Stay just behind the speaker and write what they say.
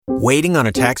Waiting on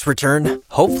a tax return?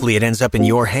 Hopefully it ends up in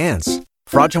your hands.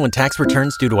 Fraudulent tax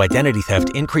returns due to identity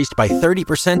theft increased by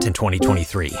 30% in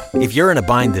 2023. If you're in a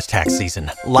bind this tax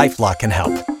season, LifeLock can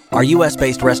help. Our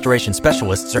U.S.-based restoration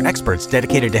specialists are experts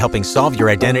dedicated to helping solve your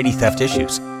identity theft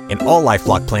issues. And all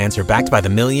LifeLock plans are backed by the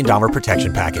 $1 Million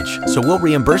Protection Package. So we'll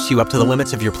reimburse you up to the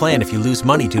limits of your plan if you lose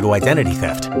money due to identity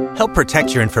theft. Help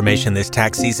protect your information this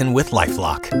tax season with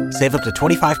LifeLock. Save up to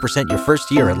 25% your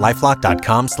first year at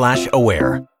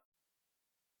LifeLock.com/aware.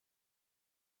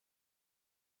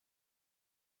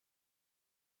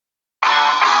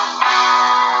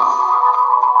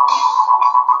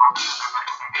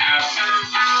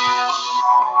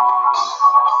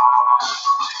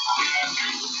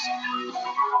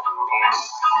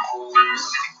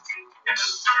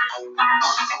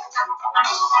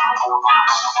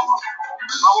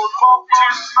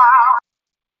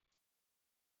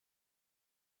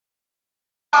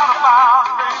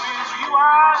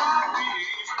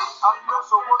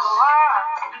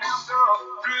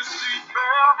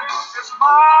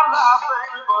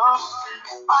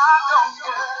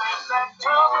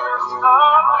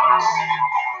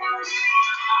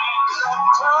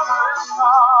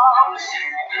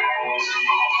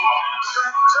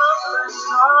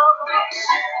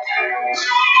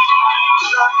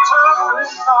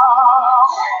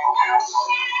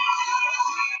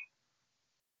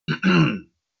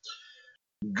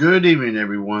 Good evening,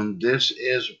 everyone. This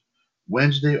is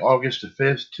Wednesday, August the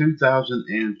 5th,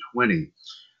 2020,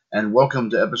 and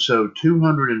welcome to episode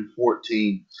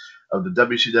 214 of the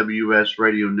WCWUS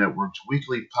Radio Network's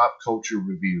weekly pop culture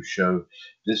review show.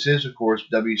 This is, of course,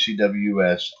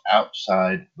 WCWUS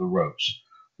Outside the Ropes.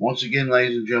 Once again,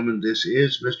 ladies and gentlemen, this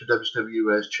is Mr.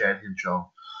 WCWUS Chad Henshaw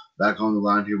back on the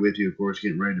line here with you, of course,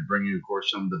 getting ready to bring you, of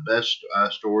course, some of the best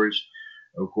stories,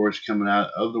 of course, coming out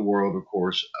of the world, of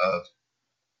course, of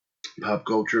pop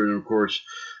culture, and of course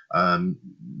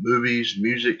movies,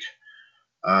 music,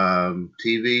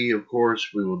 TV. Of course,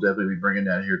 we will definitely be bringing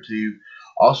that here to you.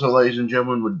 Also, ladies and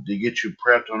gentlemen, to get you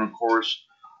prepped on, of course,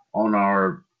 on our,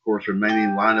 of course,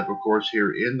 remaining lineup, of course,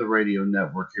 here in the radio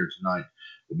network here tonight,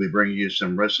 we'll be bringing you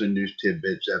some wrestling news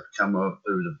tidbits that have come up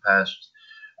through the past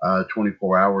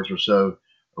 24 hours or so.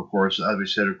 Of course, as we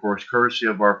said, of course, courtesy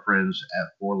of our friends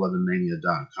at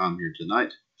 411mania.com here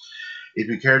tonight. If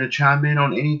you care to chime in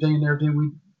on anything and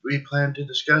everything we plan to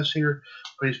discuss here,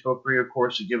 please feel free, of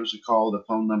course, to give us a call. The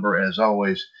phone number, as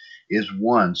always, is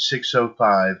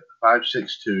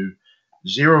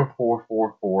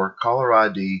 1-605-562-0444. Caller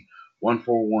ID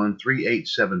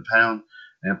 141387#,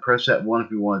 and press that one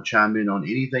if you want to chime in on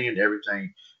anything and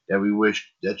everything that we wish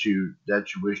that you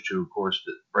wish to, of course,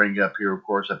 to bring up here, of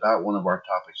course, about one of our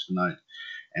topics tonight.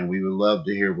 And we would love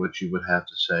to hear what you would have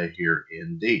to say here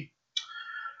indeed.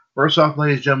 First off,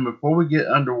 ladies and gentlemen, before we get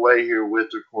underway here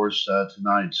with, of course,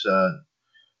 tonight's,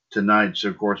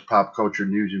 of course, pop culture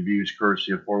news and views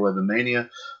courtesy of 411 Mania,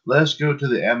 let's go to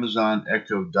the Amazon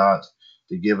Echo Dot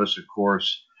to give us, of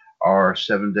course, our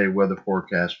 7-day weather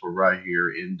forecast for right here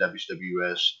in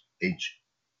WCWUS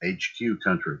HQ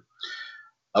country.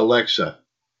 Alexa,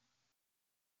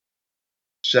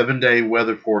 7-day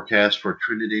weather forecast for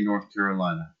Trinity, North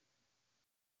Carolina.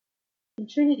 In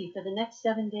Trinity for the next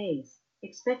 7 days.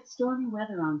 Expect stormy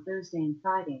weather on Thursday and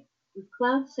Friday, with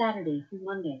clouds Saturday through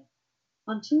Monday.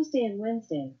 On Tuesday and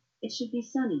Wednesday, it should be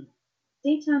sunny.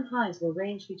 Daytime highs will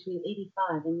range between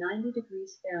 85 and 90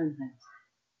 degrees Fahrenheit.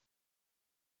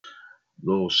 A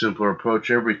little simpler approach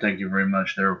there. We thank you very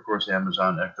much there. Of course,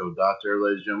 Amazon Echo Dot there,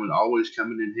 ladies and gentlemen, always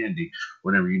coming in handy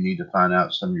whenever you need to find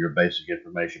out some of your basic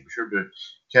information. Be sure to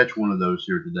catch one of those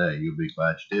here today. You'll be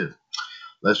glad you did.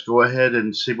 Let's go ahead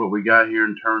and see what we got here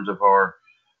in terms of our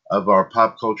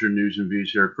pop culture news and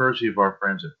views here, courtesy of our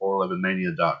friends at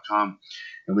 411mania.com.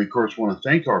 And we, of course, want to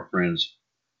thank our friends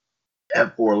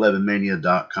at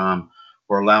 411mania.com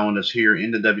for allowing us here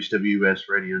in the WCWUS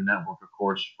Radio Network, of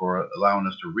course, for allowing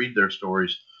us to read their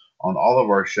stories on all of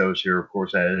our shows here, of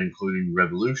course, including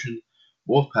Revolution,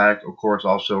 Wolfpack, of course,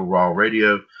 also Raw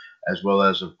Radio, as well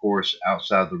as, of course,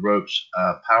 Outside the Ropes,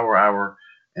 Power Hour,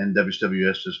 and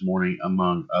WCWUS This Morning,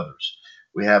 among others.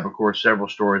 We have, of course, several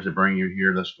stories to bring you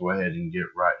here. Let's go ahead and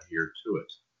get right here to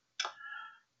it.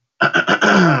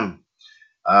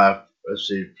 Let's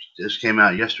see. This came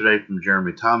out yesterday from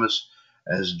Jeremy Thomas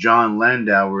as John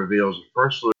Landau reveals a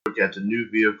first look at the new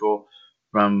vehicle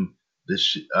from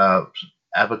this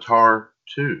Avatar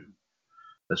 2.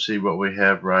 Let's see what we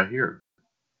have right here.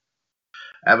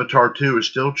 Avatar 2 is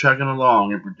still chugging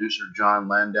along, and producer John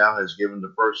Landau has given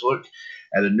the first look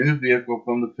at a new vehicle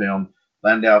from the film.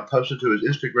 Landau posted to his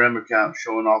Instagram account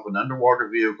showing off an underwater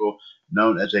vehicle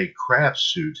known as a craft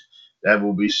suit that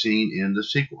will be seen in the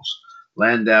sequels.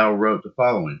 Landau wrote the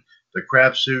following: The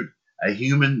crab suit, a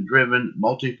human-driven,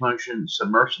 multifunction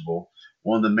submersible,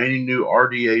 one of the many new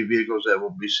RDA vehicles that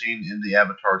will be seen in the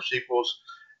Avatar sequels,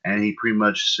 and he pretty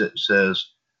much says,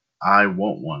 I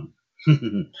want one.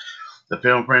 The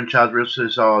film franchise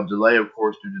recently saw a delay, of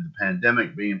course, due to the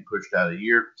pandemic being pushed out a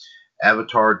year.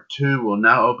 Avatar 2 will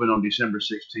now open on December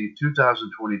 16,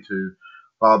 2022,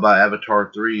 followed by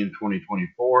Avatar 3 in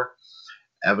 2024,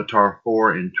 Avatar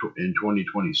 4 in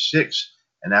 2026,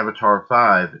 and Avatar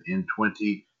 5 in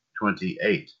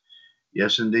 2028.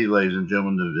 Yes, indeed, ladies and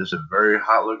gentlemen, it's a very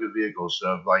hot looking vehicle.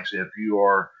 So, like I said,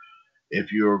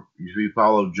 if you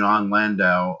follow John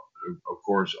Landau, of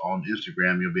course, on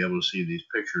Instagram, you'll be able to see these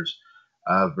pictures.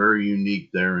 Very unique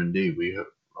there indeed. We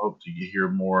hope to hear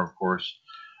more, of course,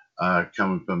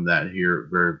 coming from that here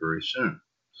very, very soon.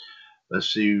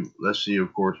 Let's see,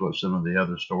 of course, what some of the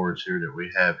other stories here that we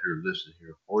have here listed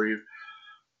here for you.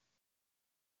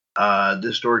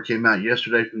 This story came out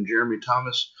yesterday from Jeremy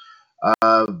Thomas.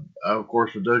 Of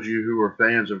course, for those of you who are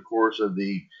fans, of course, of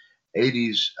the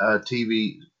 80s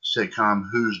TV sitcom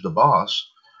Who's the Boss,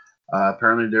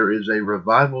 apparently there is a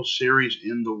revival series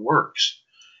in the works.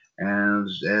 And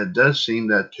it does seem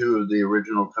that two of the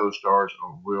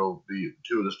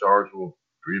stars will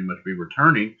pretty much be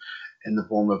returning in the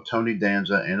form of Tony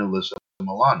Danza and Alyssa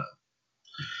Milano.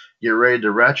 Get ready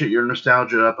to ratchet your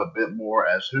nostalgia up a bit more,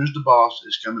 as Who's the Boss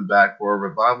is coming back for a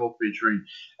revival featuring,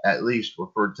 at least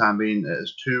for the time being,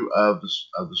 as two of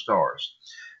the stars.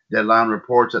 Deadline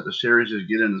reports that the series is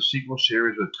getting a sequel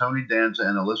series with Tony Danza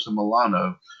and Alyssa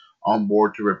Milano on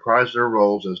board to reprise their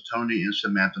roles as Tony and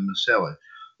Samantha Micelli.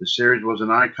 The series was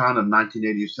an icon of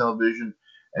 1980s television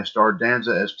and starred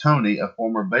Danza as Tony, a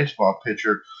former baseball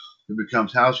pitcher who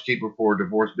becomes housekeeper for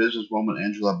divorced businesswoman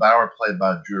Angela Bauer, played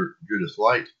by Judith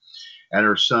Light, and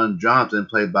her son Jonathan,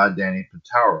 played by Danny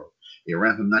Pintauro. It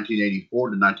ran from 1984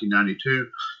 to 1992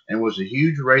 and was a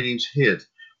huge ratings hit,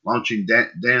 launching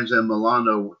Danza and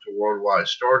Milano to worldwide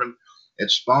stardom.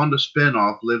 It spawned a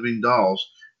spin-off, Living Dolls,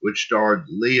 which starred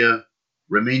Leah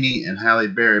Remini and Halle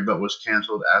Berry, but was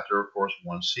canceled after, of course,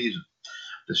 one season.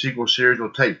 The sequel series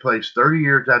will take place 30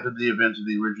 years after the events of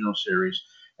the original series,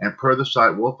 and per the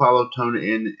site, will follow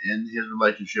Tony in his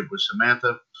relationship with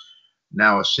Samantha,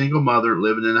 now a single mother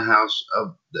living in the house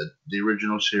of the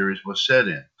original series was set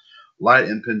in. Light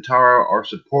and Pintaro are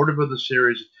supportive of the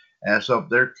series, as of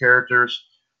their characters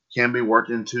can be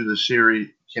worked into the series.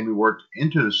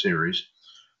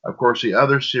 Of course, the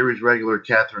other series regular,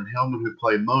 Katherine Hillman, who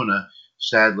played Mona,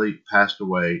 sadly passed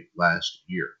away last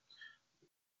year.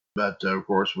 But of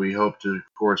course, we hope to, of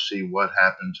course, see what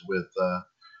happens with.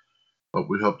 But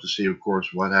we hope to see, of course,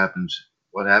 what happens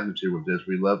here with this.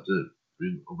 We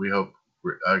hope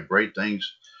great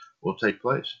things will take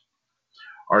place.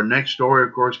 Our next story,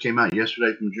 of course, came out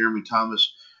yesterday from Jeremy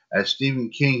Thomas, as Stephen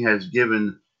King has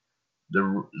given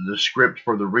the script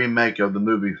for the remake of the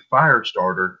movie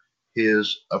Firestarter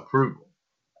his approval.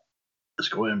 Let's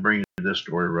go ahead and bring you this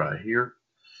story right here.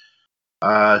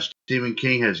 Stephen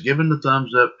King has given the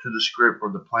thumbs up to the script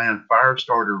for the planned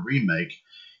Firestarter remake.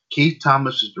 Keith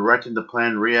Thomas is directing the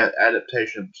planned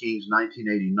adaptation of King's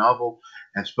 1980 novel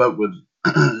and spoke with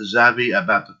Zavi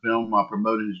about the film while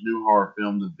promoting his new horror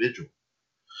film, The Vigil.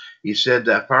 He said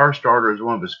that Firestarter is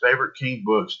one of his favorite King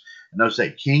books and notes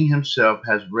that King himself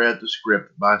has read the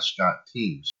script by Scott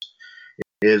Teems.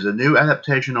 It is a new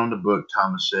adaptation on the book,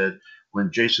 Thomas said.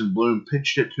 When Jason Blum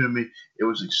pitched it to me, it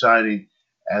was exciting,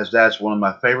 as that's one of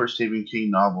my favorite Stephen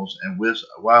King novels, and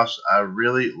whilst I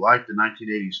really liked the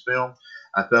 1980s film,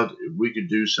 I felt we could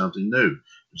do something new.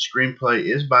 The screenplay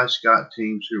is by Scott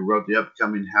Teems, who wrote the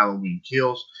upcoming Halloween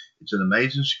Kills. It's an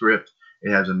amazing script.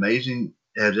 It has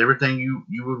everything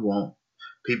you would want.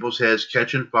 People's heads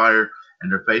catching fire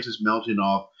and their faces melting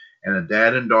off, and a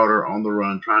dad and daughter on the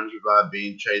run trying to survive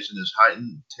being chased in this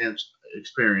heightened, tense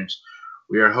experience.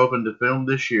 We are hoping to film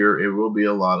this year. It will be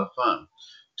a lot of fun.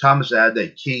 Thomas added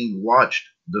that King watched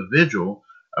The Vigil,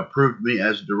 approved me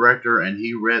as director, and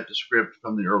he read the script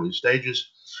from the early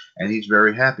stages, and he's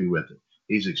very happy with it.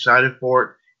 He's excited for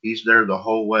it. He's there the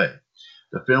whole way.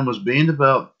 The film was being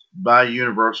developed by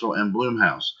Universal and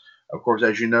Blumhouse. Of course,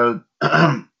 as you know,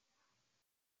 sorry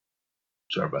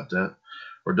about that.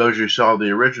 For those who saw the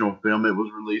original film, it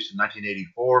was released in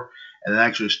 1984 and it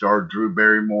actually starred Drew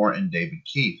Barrymore and David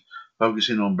Keith,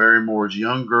 focusing on Barrymore's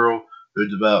young girl who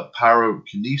developed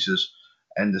pyrokinesis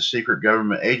and the secret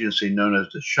government agency known as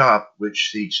the Shop,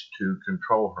 which seeks to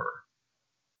control her.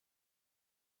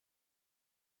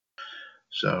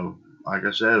 So, like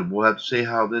I said, we'll have to see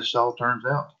how this all turns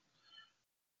out.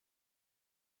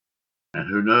 And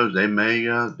who knows? They may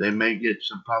get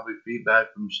some probably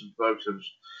feedback from some folks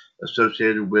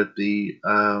associated with the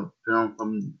film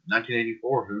from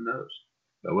 1984. Who knows?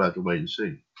 But we'll have to wait and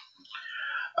see.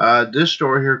 This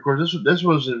story here, of course, this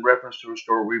was in reference to a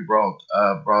story we brought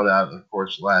out, of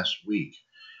course, last week.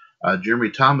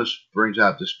 Jeremy Thomas brought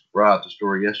out the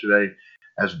story yesterday,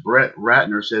 as Brett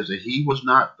Ratner says that he was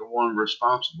not the one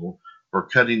responsible for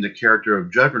cutting the character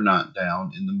of Juggernaut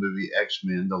down in the movie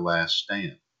X-Men: The Last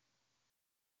Stand.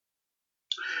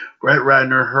 Brett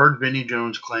Ratner heard Vinnie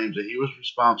Jones' claims that he was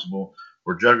responsible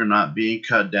for Juggernaut being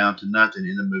cut down to nothing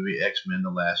in the movie X-Men: The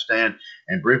Last Stand,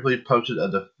 and briefly posted a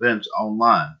defense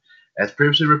online. As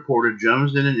previously reported,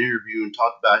 Jones did an interview and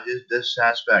talked about his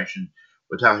dissatisfaction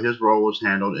with how his role was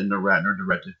handled in the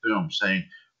Ratner-directed film, saying,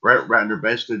 "Brett Ratner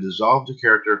basically dissolved the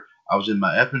character. I was in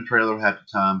my effing trailer half the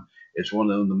time. It's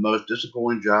one of the most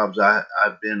disappointing jobs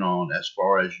I've been on as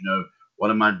far as,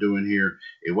 what am I doing here?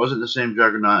 It wasn't the same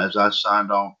Juggernaut as I signed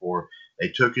on for. They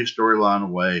took his storyline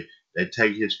away. They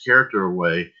take his character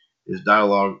away. His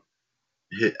dialogue.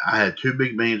 I had two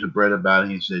big meetings with Brett about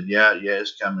it. He said, yeah,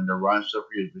 it's coming. They're writing stuff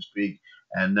for you to speak,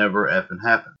 and never effing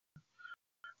happened."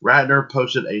 Ratner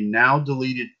posted a now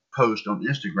deleted post on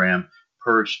Instagram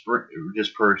per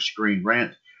Screen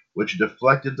Rant, which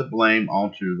deflected the blame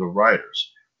onto the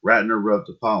writers. Ratner wrote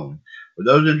the following: "For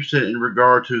those interested in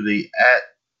regard to the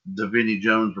Vinnie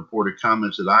Jones reported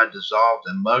comments that I dissolved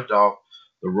and mugged off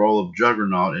the role of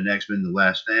Juggernaut in X-Men: The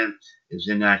Last Stand is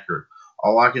inaccurate.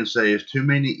 All I can say is too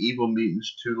many evil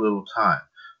mutants, too little time.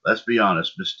 Let's be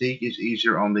honest, Mystique is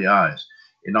easier on the eyes.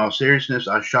 In all seriousness,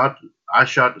 I shot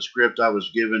the script I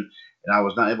was given, and I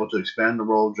was not able to expand the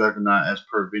role of Juggernaut as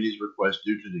per Vinnie's request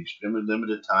due to the extremely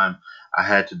limited time I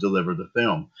had to deliver the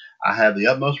film. I have the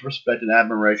utmost respect and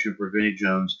admiration for Vinnie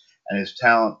Jones and his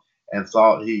talent, and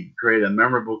thought he created a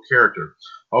memorable character.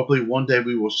 Hopefully one day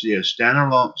we will see a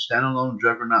standalone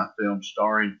Juggernaut film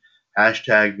starring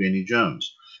 #Vinnie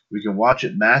Jones. We can watch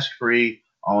it mask-free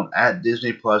on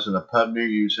 @Disney Plus in a pub near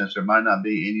you, since there might not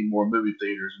be any more movie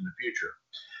theaters in the future.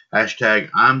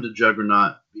 I'm the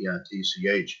Juggernaut,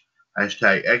 BITCH.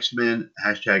 #X-Men,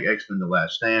 #X-Men The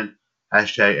Last Stand,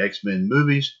 #X-Men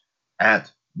Movies,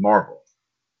 @Marvel.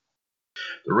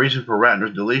 The reason for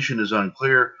Ratner's deletion is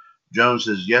unclear. Jones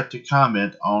has yet to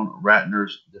comment on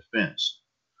Ratner's defense."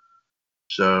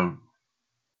 So,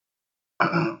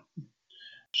 of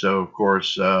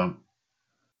course, like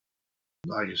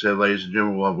I said, ladies and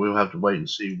gentlemen, we'll have to wait and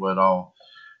see what all,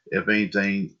 if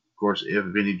anything, of course, if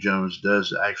Vinnie Jones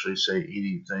does actually say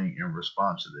anything in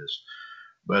response to this.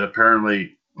 But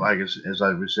apparently, as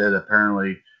we said,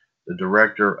 apparently the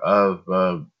director of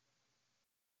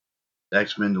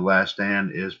X-Men: The Last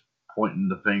Stand is pointing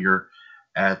the finger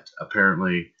at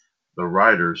apparently the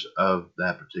writers of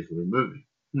that particular movie.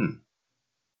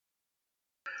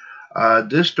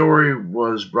 This story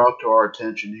was brought to our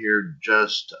attention here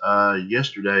just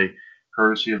yesterday,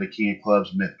 courtesy of the King of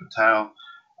Clubs, Mitt Patel.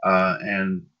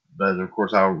 But of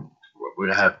course, we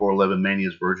have 411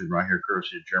 Mania's version right here,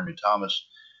 courtesy of Jeremy Thomas.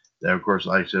 That, of course,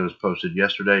 like I said, was posted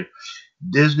yesterday.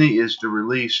 Disney is to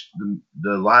release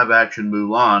the live-action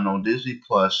Mulan on Disney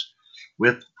Plus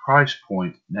with price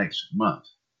point next month.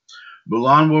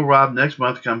 Mulan will arrive next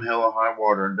month come hell or high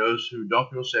water, and those who don't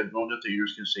feel safe going to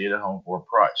theaters can see it at home for a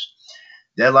price.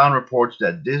 Deadline reports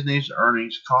that Disney's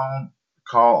earnings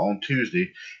call on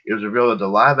Tuesday. It was revealed that the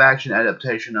live-action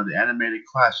adaptation of the animated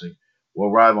classic will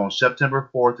arrive on September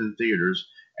 4th in theaters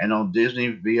and on Disney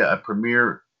via a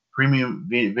premium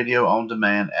video on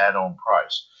demand add-on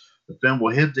price. The film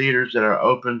will hit theaters that are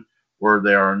open where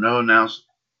there are no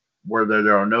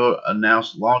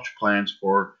announced launch plans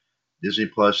for Disney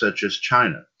Plus, such as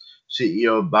China.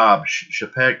 CEO Bob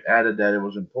Chapek added that it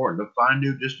was important to find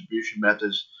new distribution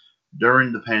methods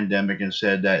during the pandemic, and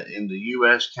said that in the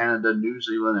U.S., Canada, New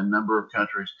Zealand, and a number of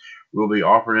countries will be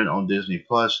offering it on Disney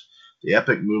Plus. The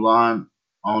epic Mulan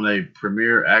on a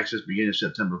premiere access beginning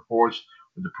September 4th,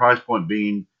 with the price point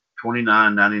being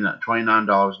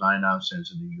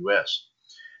 $29.99 in the U.S.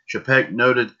 Chapek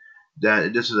noted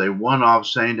that this is a one-off,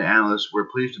 saying to analysts, "We're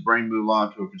pleased to bring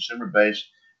Mulan to a consumer base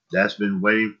that's been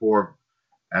waiting for,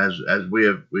 as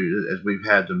we've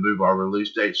had to move our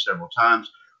release date several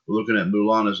times. We're looking at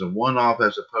Mulan as a one-off,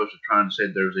 as opposed to trying to say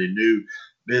there's a new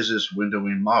business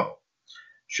windowing model."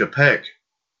 Chapek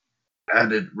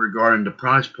added regarding the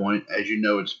price point, "As you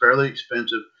know, it's fairly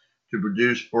expensive to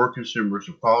produce for consumers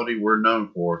the quality we're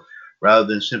known for. Rather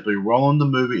than simply rolling the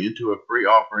movie into a free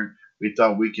offering, we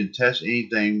thought we can test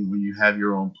anything when you have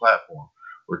your own platform.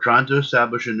 We're trying to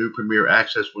establish a new premiere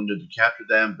access window to capture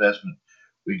that investment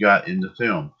we got in the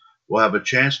film. We'll have a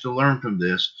chance to learn from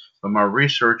this, from our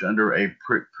research under a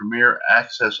Premier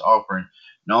Access offering.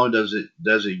 Not only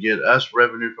does it get us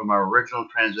revenue from our original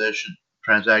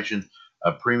transaction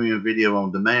of premium video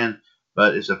on demand,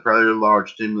 but it's a fairly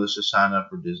large stimulus to sign up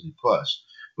for Disney Plus.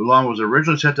 Mulan was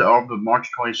originally set to open March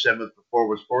 27th before it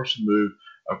was forced to move,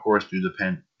 of course, due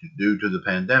to the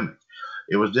pandemic.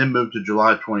 It was then moved to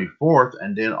July 24th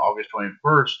and then August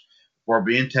 21st before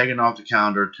being taken off the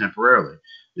calendar temporarily.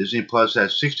 Disney Plus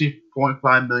has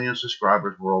 60.5 million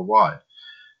subscribers worldwide.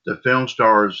 The film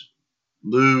stars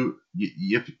Liu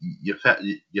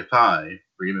Yifei,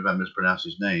 forgive me if I mispronounce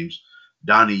his names,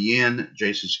 Donnie Yen,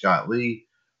 Jason Scott Lee,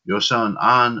 Yosun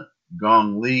An,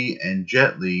 Gong Li, and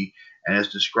Jet Li, and is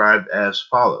described as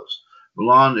follows.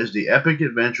 Mulan is the epic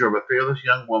adventure of a fearless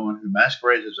young woman who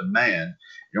masquerades as a man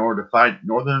in order to fight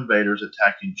northern invaders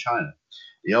attacking China.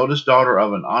 The eldest daughter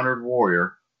of an honored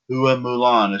warrior, Hua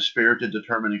Mulan is spirited,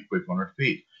 determined, and quick on her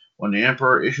feet. When the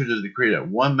emperor issues a decree that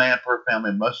one man per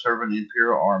family must serve in the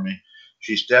imperial army,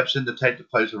 she steps in to take the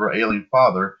place of her ailing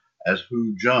father as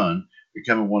Hu Jun,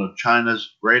 becoming one of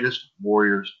China's greatest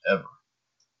warriors ever.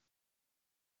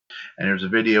 And there's a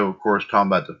video, of course, talking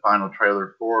about the final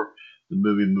trailer for the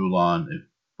movie Mulan,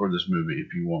 for this movie,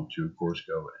 if you want to, of course,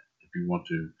 if you want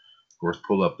to, of course,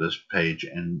 pull up this page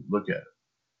and look at it.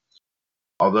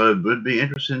 Although it would be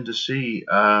interesting to see,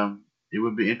 it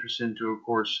would be interesting to, of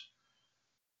course,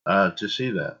 to see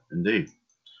that, indeed.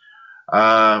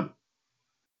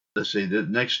 Let's see, the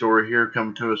next story here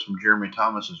coming to us from Jeremy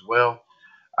Thomas as well.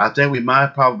 I think we might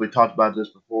have probably talked about this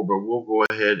before, but we'll go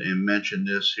ahead and mention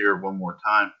this here one more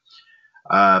time.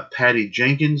 Patty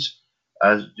Jenkins,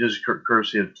 just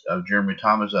courtesy of Jeremy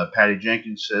Thomas, Patty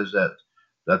Jenkins says that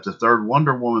the third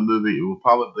Wonder Woman movie will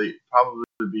probably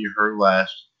be her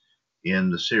last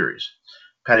in the series.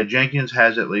 Patty Jenkins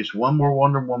has at least one more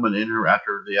Wonder Woman in her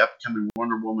after the upcoming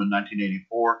Wonder Woman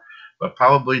 1984, but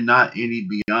probably not any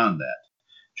beyond that.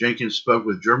 Jenkins spoke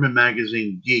with German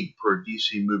magazine Geek per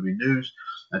DC Movie News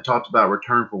and talked about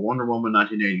return for Wonder Woman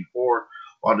 1984.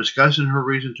 While discussing her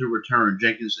reason to return,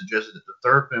 Jenkins suggested that the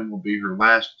third film will be her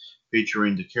last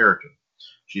featuring the character.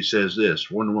 She says this,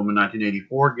 Wonder Woman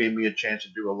 1984 gave me a chance to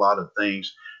do a lot of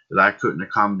things that I couldn't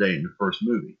accommodate in the first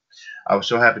movie. I was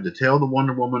so happy to tell the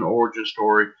Wonder Woman origin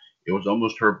story. It was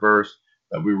almost her birth,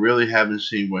 but we really haven't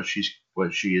seen what she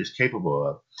is capable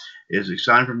of. It is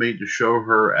exciting for me to show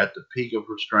her at the peak of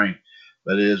her strength,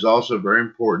 but it is also very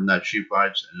important that she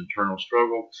fights an internal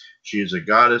struggle. She is a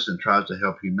goddess and tries to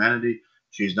help humanity.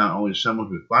 She is not only someone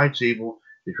who fights evil,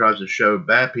 she tries to show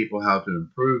bad people how to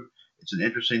improve. It's an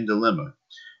interesting dilemma.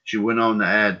 She went on to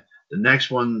add, the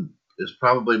next one is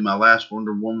probably my last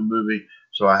Wonder Woman movie,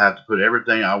 so I have to put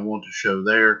everything I want to show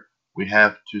there. We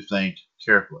have to think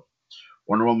carefully.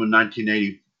 Wonder Woman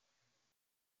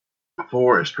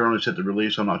 1984 is currently set to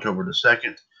release on October the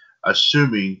 2nd,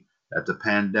 assuming that the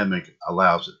pandemic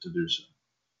allows it to do so.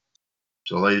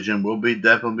 So, ladies and gentlemen, we'll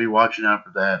definitely be watching out for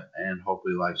that, and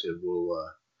hopefully, like I said,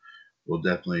 we'll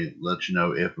definitely let you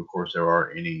know if, of course, there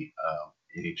are any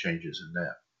changes in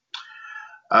that.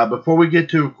 Before we get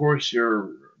to, of course,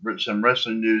 some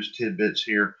wrestling news tidbits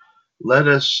here, let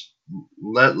us,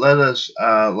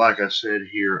 like I said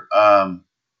here,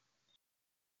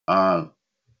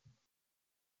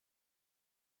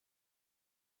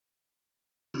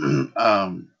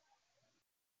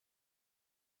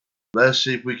 let's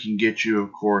see if we can get you,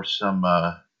 of course, some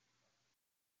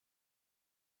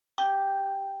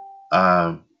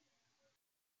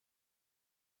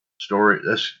story.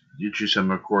 Let's get you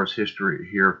some, of course, history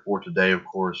here for today, of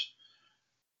course.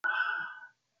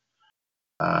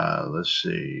 Let's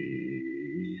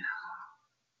see.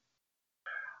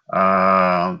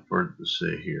 Let's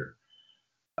see here.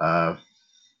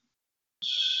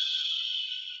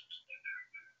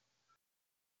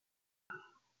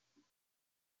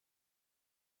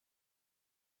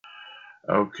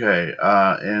 Okay,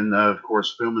 and of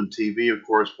course, film and TV, of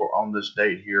course, on this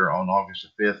date here on August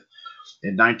the 5th.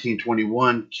 In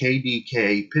 1921,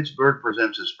 KDK Pittsburgh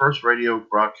presents its first radio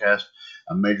broadcast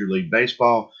of Major League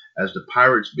Baseball as the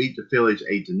Pirates beat the Phillies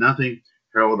 8-0.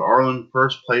 Harold Arlen,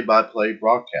 first play-by-play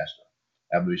broadcaster.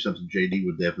 That would be something JD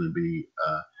would definitely be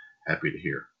happy to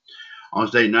hear. On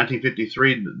this date, in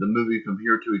 1953, the movie From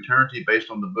Here to Eternity, based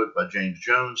on the book by James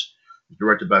Jones, was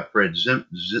directed by Fred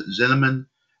Zinnemann,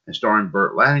 and starring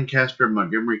Burt Lancaster,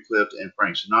 Montgomery Clift, and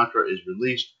Frank Sinatra, is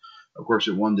released. Of course,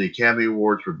 it won the Academy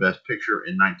Awards for Best Picture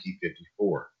in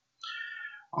 1954.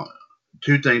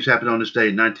 Two things happened on this day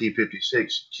in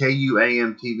 1956.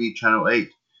 KUAM TV Channel 8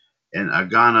 in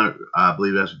Agana, I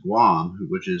believe that's Guam,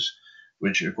 which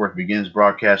of course begins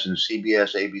broadcasting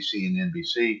CBS, ABC, and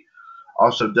NBC.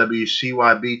 Also,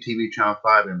 WCYB TV Channel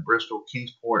 5 in Bristol,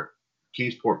 Kingsport,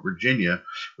 Virginia,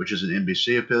 which is an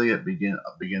NBC affiliate,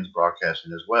 begins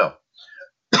broadcasting as well.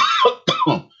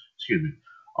 Excuse me.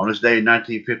 On this day in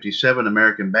 1957,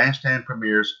 American Bandstand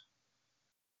premieres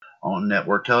on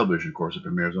network television. Of course, it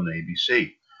premieres on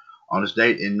ABC. On this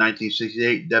date in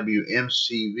 1968,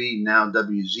 WMCV, now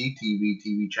WZTV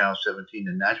TV Channel 17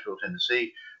 in Nashville,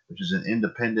 Tennessee, which is an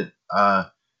independent,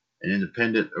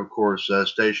 of course,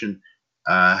 station,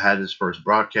 had its first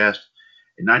broadcast.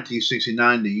 In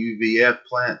 1969, the UVF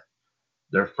plant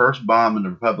their first bomb in the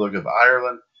Republic of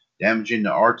Ireland, damaging the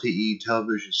RTE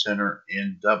television center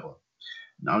in Dublin.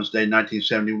 And on this day,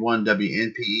 1971,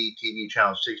 WNPE TV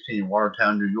Channel 16 in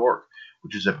Watertown, New York,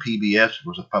 which is a PBS,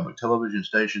 was a public television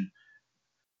station,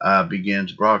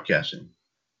 begins broadcasting.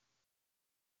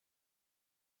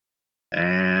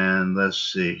 And let's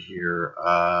see here.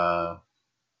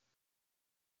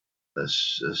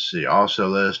 Let's see. Also,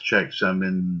 let's check some,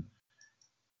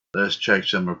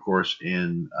 of course,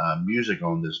 in music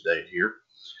on this date here.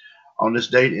 On this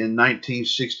date in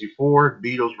 1964,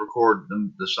 Beatles record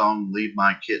the song "Leave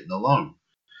My Kitten Alone."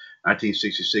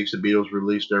 1966, the Beatles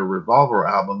released their Revolver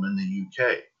album in the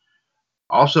UK.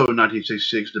 Also in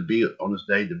 1966, on this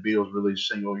date, the Beatles released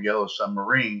single "Yellow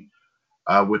Submarine"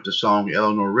 with the song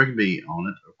Eleanor Rigby on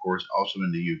it, of course, also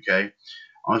in the UK.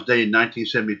 On this day in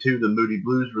 1972, the Moody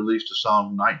Blues released the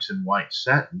song "Nights in White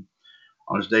Satin."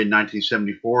 On this day in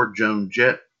 1974, Joan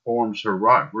Jett forms her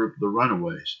rock group The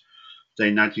Runaways. Day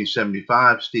in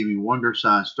 1975, Stevie Wonder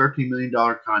signs $13 million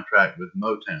contract with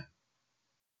Motown.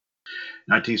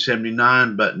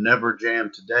 1979, But Never Jam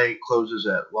Today closes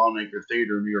at Longacre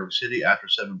Theater in New York City after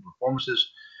 7 performances.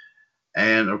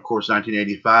 And, of course,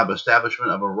 1985,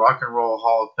 establishment of a Rock and Roll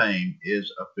Hall of Fame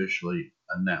is officially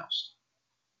announced.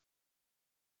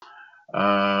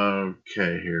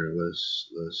 Okay, here, let's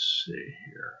see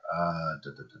here.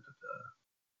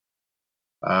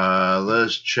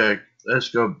 Let's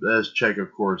check,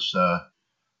 of course,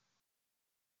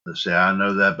 let's see, I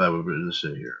know that, but let's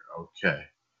see here. Okay.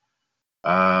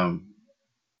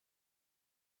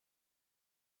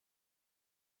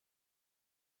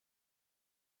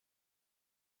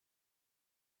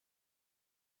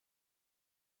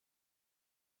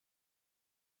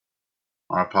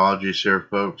 Our apologies here,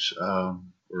 folks.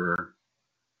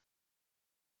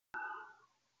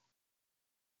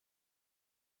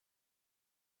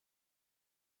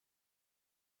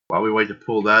 While we wait to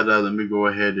pull that up, let me go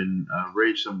ahead and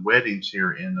read some weddings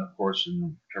here of course,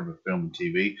 in terms of film and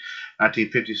TV.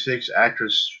 1956,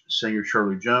 actress, singer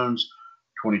Shirley Jones,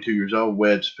 22 years old,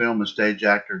 weds film and stage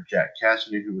actor Jack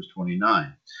Cassidy, who was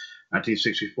 29.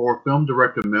 1964, film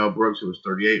director Mel Brooks, who was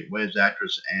 38, weds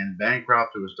actress Anne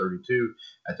Bancroft, who was 32,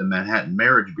 at the Manhattan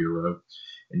Marriage Bureau.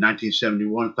 In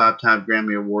 1971, 5-time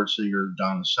Grammy Award singer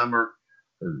Donna Summer,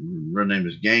 her real name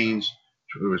is Gaines,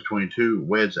 who was 22,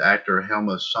 weds actor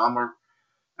Helma Sommer.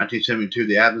 1972,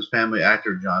 the Addams Family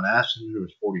actor John Astin, who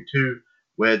was 42,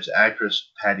 weds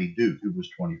actress Patty Duke, who was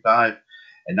 25.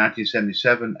 In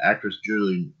 1977, actress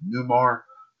Julie Newmar,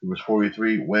 who was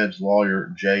 43, weds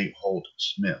lawyer J. Holt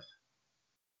Smith.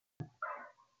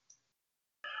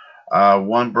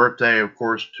 One birthday, of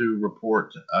course, to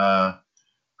report. The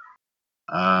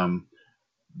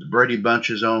Brady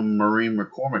Bunch's own Maureen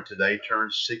McCormick today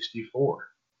turns 64.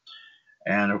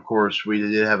 And, of course, we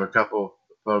did have a couple of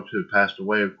folks who passed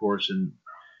away, of course, in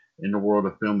the world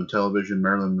of film and television.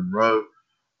 Marilyn Monroe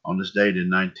on this date in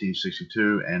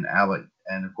 1962, and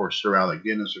of course, Sir Alec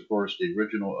Guinness, of course, the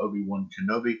original Obi-Wan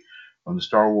Kenobi from the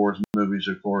Star Wars movies,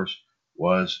 of course,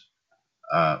 was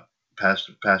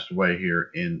passed away here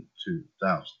in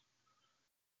 2000.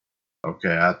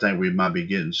 Okay, I think we might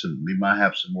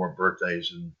have some more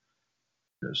birthdays, and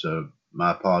so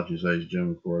my apologies, ladies and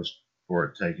gentlemen, of course, for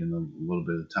it taking a little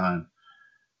bit of time.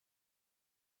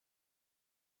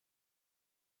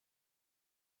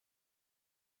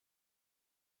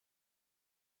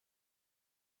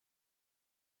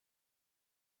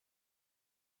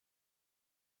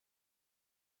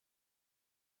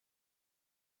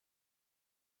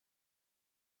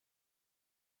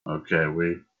 Okay,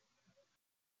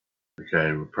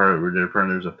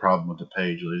 there's a problem with the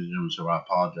page, ladies and gentlemen, so I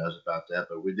apologize about that,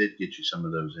 but we did get you some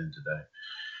of those in today.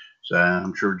 So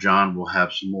I'm sure John will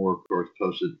have some more, of course,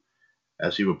 posted,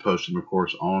 as he will post them, of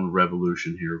course, on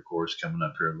Revolution here, of course, coming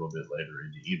up here a little bit later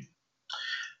in the evening.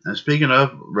 And speaking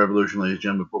of Revolution, ladies and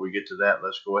gentlemen, before we get to that,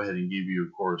 let's go ahead and give you,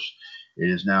 of course, it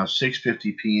is now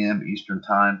 6:50 p.m. Eastern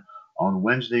Time on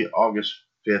Wednesday, August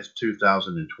 5th,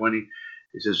 2020.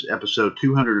 This is episode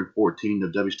 214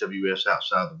 of WCWUS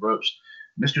Outside the Ropes.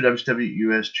 Mr.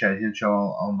 WCWUS Chad Henshaw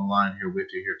on the line here with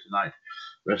you here tonight.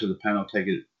 Rest of the panel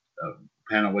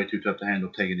panel way too tough to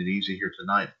handle, taking it easy here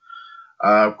tonight.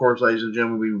 Of course, ladies and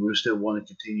gentlemen, we still want to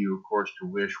continue, of course, to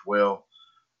wish well.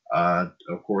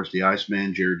 Of course, the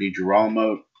Iceman, Jared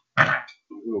DiGirolamo,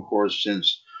 who, of course,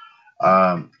 since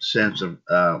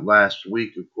last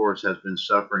week, of course, has been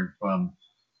suffering from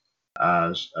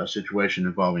a situation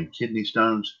involving kidney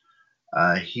stones.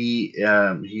 He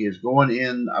is going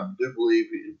in. I do believe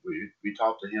we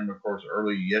talked to him, of course,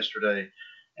 early yesterday,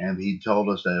 and he told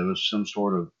us that it was some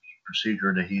sort of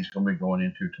procedure that he's going to be going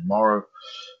into tomorrow.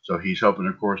 So he's hoping,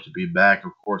 of course, to be back.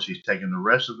 Of course, he's taking the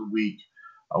rest of the week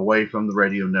away from the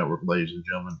radio network, ladies and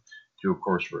gentlemen, to, of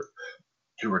course,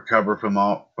 to recover from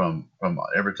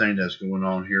everything that's going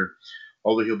on here.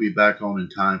 Hopefully he'll be back on in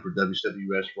time for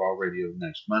WCWUS Raw Radio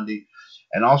next Monday.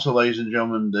 And also, ladies and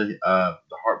gentlemen, the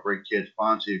Heartbreak Kid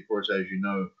Fonzie, of course, as you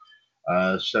know,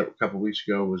 a couple of weeks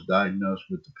ago was diagnosed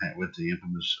with the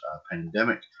infamous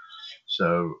pandemic.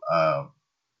 So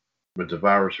with the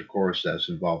virus, of course, that's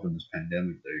involved in this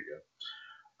pandemic. There you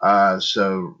go.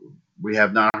 So we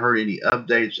have not heard any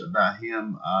updates about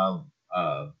him.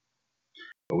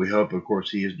 But we hope, of course,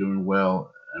 he is doing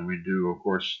well, and we do, of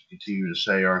course, continue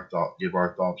to give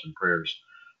our thoughts and prayers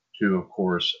to, of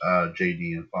course,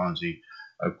 JD and Fonzie,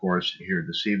 of course, here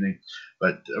this evening.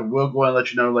 But we'll go and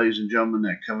let you know, ladies and gentlemen,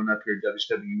 that coming up here,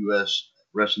 WCWUS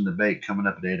Wrestling Debate coming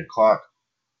up at 8 o'clock.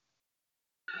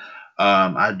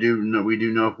 We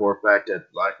do know for a fact that,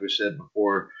 like we said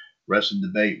before, Wrestling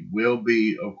Debate will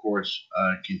be, of course,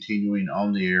 continuing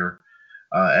on the air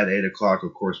at 8 o'clock,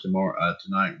 of course,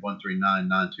 tonight,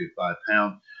 139-925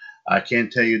 #. I can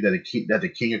tell you that the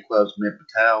King of Clubs, Mick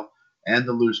Patel, and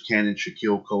the Loose Cannon,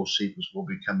 Shaquille Cole Cephas, will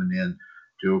be coming in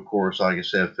to, of course, like I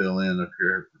said, fill in up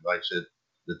here, like I said,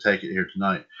 to take it here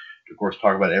tonight, to, of course,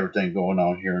 talk about everything going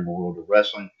on here in the world of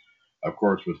wrestling. Of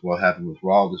course, with what happened with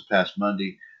Raw this past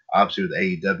Monday, obviously with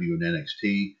AEW and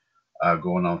NXT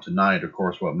going on tonight, of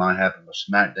course, what might happen with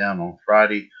SmackDown on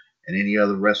Friday, and any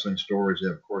other wrestling stories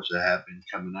that, of course, that have been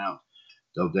coming out.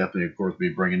 They'll definitely, of course, be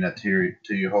bringing that to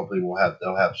you. Hopefully,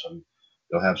 they'll have some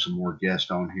more guests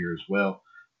on here as well.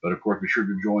 But of course, be sure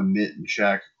to join Mitt and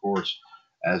Shaq, of course,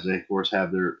 as they, of course,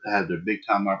 have their big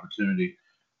time opportunity.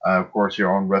 Of course, here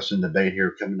on Wrestling Debate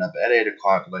here coming up at 8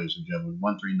 o'clock, ladies and gentlemen,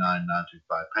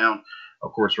 139-925 #.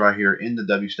 Of course, right here in the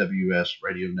WCWUS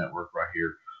Radio Network, right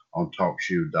here on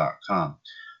TalkShoe.com.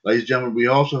 Ladies and gentlemen, we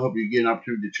also hope you get an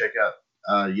opportunity to check out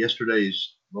yesterday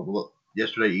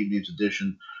evening's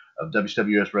edition of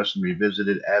WCWUS Wrestling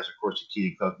Revisited, as, of course, the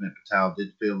King of Clubs, Mick Patel,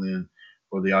 did fill in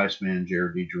for the Iceman,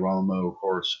 Jared DiGirolamo, of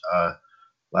course,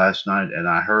 last night. And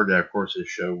I heard that, of course, his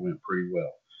show went pretty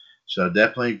well. So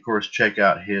definitely, of course, check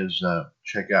out his of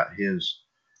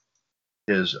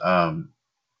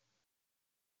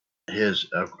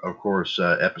course,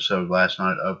 episode last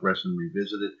night of Wrestling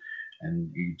Revisited.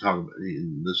 And you can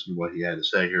listen to what he had to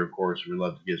say here, of course. We'd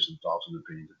love to get some thoughts and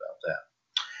opinions about that.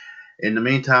 In the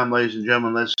meantime, ladies and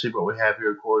gentlemen, let's see what we have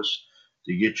here, of course,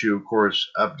 to get you, of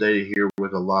course, updated here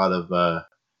with a lot of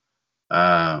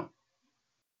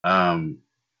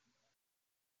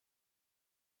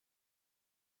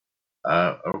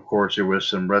of course, there was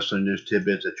some wrestling news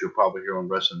tidbits that you'll probably hear on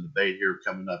Wrestling Debate here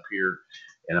coming up here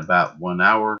in about 1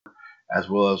 hour, as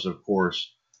well as, of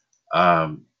course,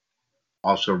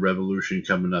 also Revolution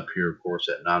coming up here, of course,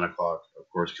 at 9 o'clock, of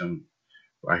course, coming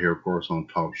right here, of course, on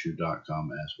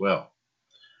TalkShoe.com as well.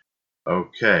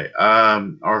 Okay,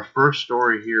 our first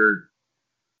story here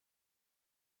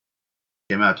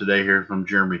came out today here from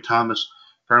Jeremy Thomas.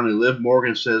 Apparently, Liv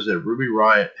Morgan says that Ruby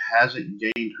Riott hasn't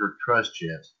gained her trust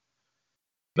yet,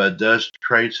 but does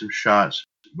trade some shots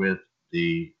with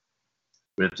the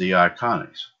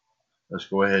Iconics. Let's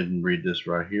go ahead and read this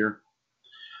right here.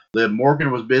 Liv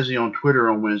Morgan was busy on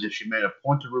Twitter on Wednesday. She made a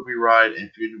point to Ruby Riott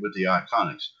and feuded with the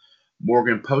Iconics.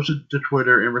 Morgan posted to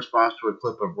Twitter in response to a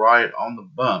clip of Riott on the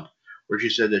bump, where she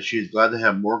said that she is glad to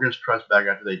have Morgan's trust back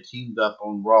after they teamed up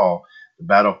on Raw to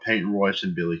battle Peyton Royce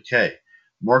and Billie Kay.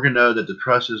 Morgan knows that the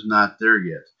trust is not there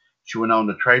yet. She went on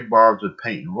to trade barbs with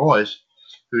Peyton Royce,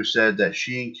 who said that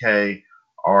she and Kay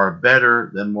are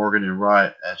better than Morgan and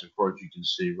Riott, as, of course, you can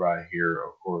see right here,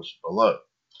 of course, below.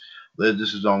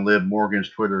 This is on Liv Morgan's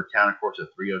Twitter account, of course, at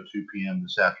 3:02 p.m.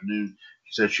 this afternoon.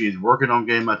 She said she is working on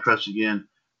gaining my trust again.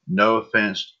 No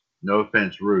offense,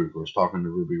 Rude. Of course, talking to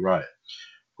Ruby Riott.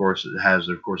 Of course, it has,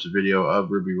 of course, a video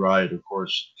of Ruby Riott, of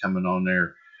course, coming on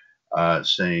there,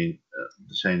 saying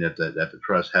that the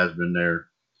trust has been there.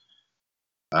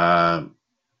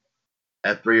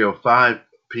 At 3:05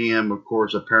 p.m., of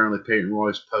course, apparently Peyton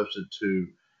Royce posted to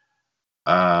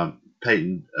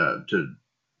Peyton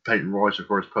Royce, of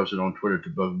course, posted on Twitter to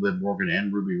both Liv Morgan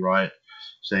and Ruby Riott,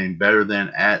 saying better than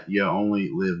at You Only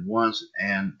Live Once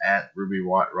and at Ruby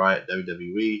Riot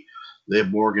WWE. Liv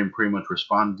Morgan pretty much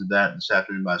responded to that this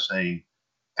afternoon by saying,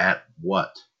 at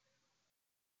what?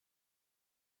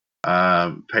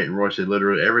 Peyton Royce said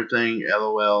literally everything,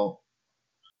 LOL.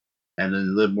 And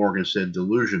then Liv Morgan said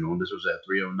delusional. This was at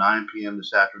 3:09 p.m.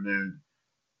 this afternoon.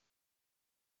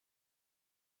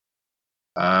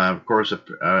 Of course,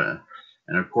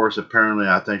 apparently,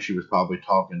 I think she was probably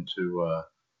talking to.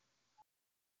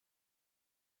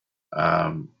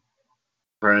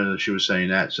 Apparently, she was saying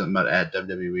that something about at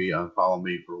WWE unfollow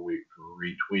me for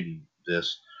retweeting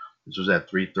this. This was at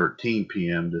 3:13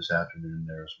 p.m. this afternoon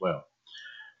there as well.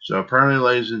 So apparently,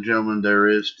 ladies and gentlemen, there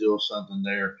is still something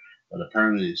there, but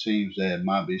apparently it seems that it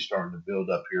might be starting to build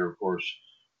up here. Of course,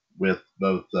 with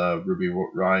both Ruby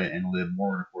Riot and Liv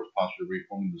Morgan, of course, possibly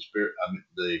reforming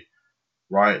the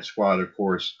Riot Squad, of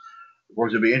course. Of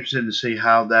course, it'll be interesting to see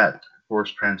how that, of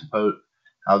course,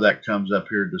 how that comes up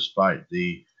here, despite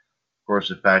the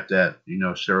fact that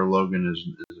Sarah Logan is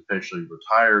officially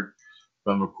retired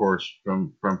from, of course,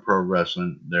 from pro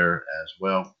wrestling there as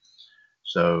well.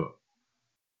 So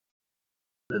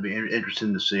it'll be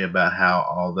interesting to see about how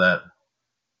all that.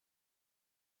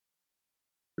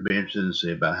 It'll be interesting to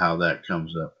see about how that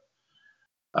comes up.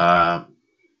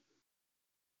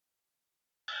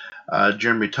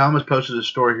 Jeremy Thomas posted a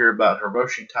story here about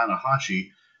Hiroshi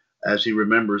Tanahashi as he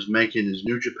remembers making his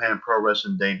New Japan Pro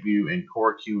Wrestling debut in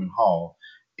Korakuen Hall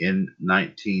in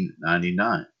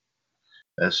 1999.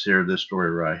 That's here, this story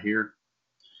right here.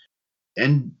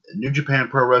 And New Japan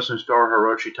Pro Wrestling star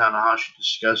Hiroshi Tanahashi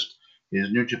discussed his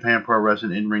New Japan Pro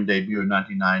Wrestling in-ring debut in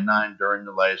 1999 during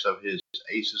the latest of his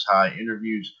Aces High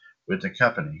interviews with the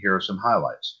company. Here are some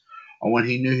highlights. On when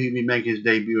he knew he'd be making his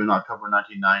debut in October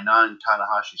 1999,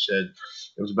 Tanahashi said,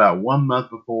 it was about 1 month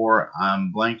before.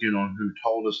 I'm blanking on who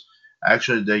told us.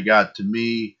 Actually, they got to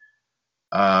me,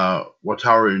 Wataru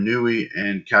Inui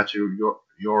and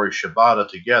Katsuyori Shibata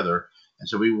together, and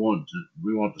so we want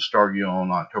to start you on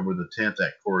October the 10th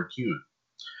at Korakuen.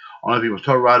 I don't know if he was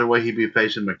told right away he'd be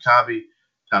facing Makabe.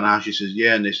 Tanahashi says,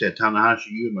 yeah, and they said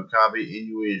Tanahashi, you, Makabe,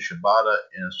 Inui, and Shibata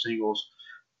in a singles.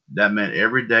 That meant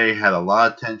every day had a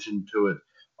lot of tension to it.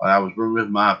 I was rooming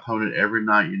with my opponent every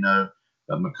night,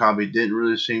 but Makabe didn't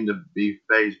really seem to be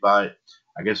fazed by it.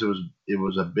 I guess it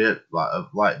was a bit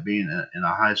like being in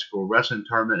a high school wrestling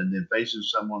tournament and then facing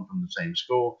someone from the same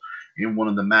school in one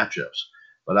of the matchups.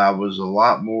 But I was a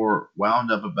lot more wound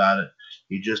up about it.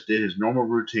 He just did his normal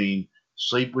routine,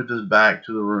 sleep with his back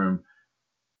to the room.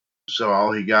 So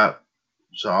all he got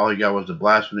was a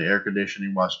blast from the air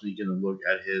conditioning while sneaking a look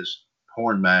at his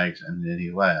porn mags, and then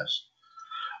he laughs.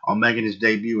 On making his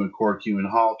debut in Korakuen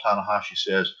Hall, Tanahashi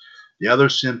says, the other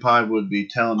senpai would be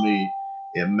telling me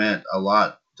it meant a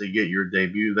lot to get your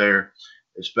debut there,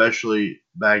 especially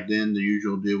back then. The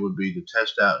usual deal would be to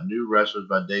test out new wrestlers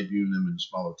by debuting them in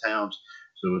smaller towns,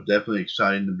 so it was definitely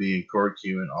exciting to be in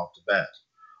Korakuen off the bat.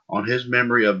 On his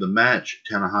memory of the match,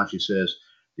 Tanahashi says,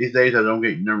 these days I don't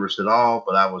get nervous at all,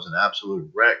 but I was an absolute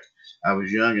wreck. I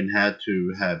was young and had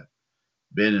to have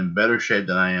been in better shape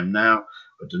than I am now,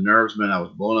 but the nerves meant I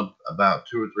was blown up about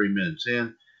 2 or 3 minutes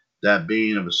in. That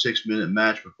being of a 6-minute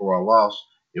match before I lost,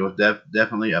 it was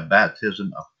definitely a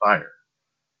baptism of fire.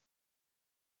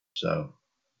 So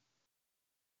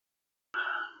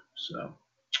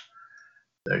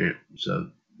there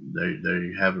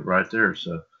you have it right there.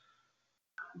 So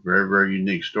very, very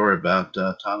unique story about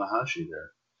Tanahashi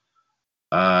there.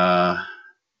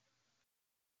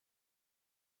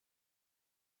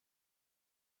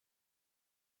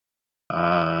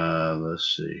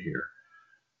 Let's see here.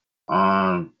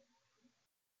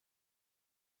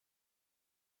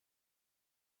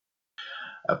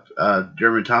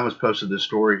 Jeremy Thomas posted this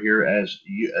story here as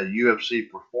a UFC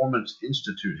Performance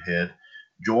Institute head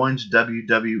joins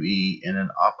WWE in an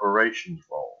operations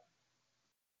role.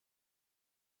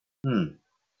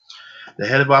 The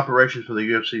head of operations for the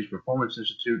UFC's Performance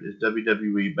Institute is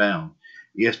WWE bound.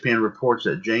 ESPN reports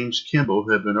that James Kimball,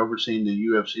 who had been overseeing the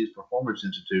UFC's Performance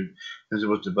Institute since it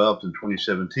was developed in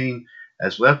 2017,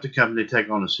 has left the company to take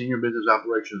on a senior business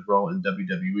operations role in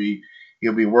WWE.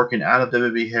 He'll be working out of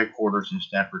WWE headquarters in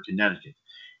Stamford, Connecticut.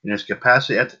 In his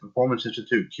capacity at the Performance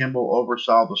Institute, Kimball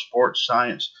oversaw the sports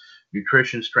science,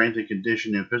 nutrition, strength and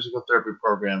conditioning, and physical therapy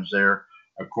programs there,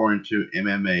 according to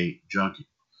MMA Junkie.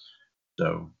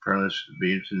 So apparently it's going to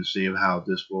be interesting to see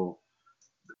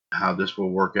how this will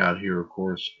work out here, of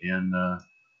course, in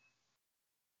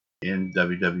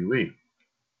WWE.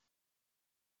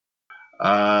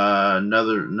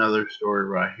 Another story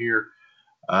right here.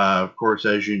 Of course,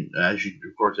 as you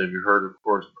heard, of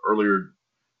course, earlier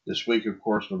this week, of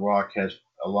course, The Rock has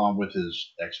along with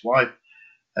his ex-wife,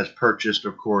 has purchased,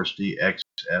 of course, the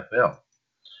XFL.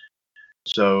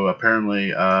 So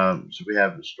apparently, so we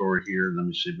have the story here. Let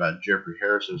me see about Jeffrey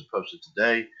Harris. It was posted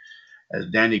today as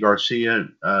Danny Garcia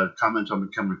comments on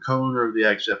becoming co-owner of the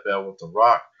XFL with The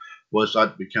Rock. Was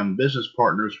like to become business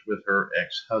partners with her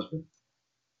ex-husband.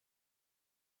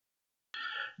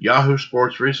 Yahoo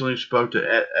Sports recently spoke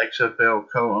to XFL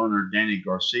co-owner Danny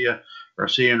Garcia.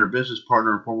 Garcia and her business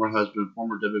partner and former husband,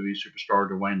 former WWE superstar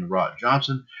Dwayne "The Rock"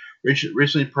 Johnson,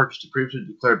 recently purchased the previously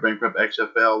declared bankrupt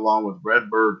XFL along with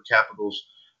Redbird Capital's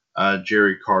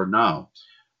Jerry Cardinal.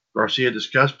 Garcia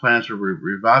discussed plans for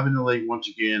reviving the league once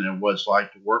again and what it's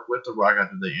like to work with The Rock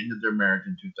after they ended their marriage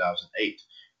in 2008.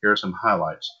 Here are some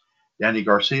highlights. Danny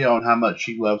Garcia on how much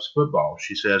she loves football.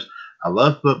 She says, "I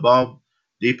love football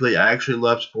deeply. I actually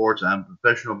love sports. I'm a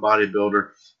professional bodybuilder,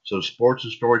 so sports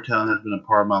and storytelling has been a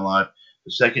part of my life.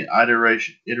 The second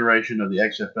iteration of the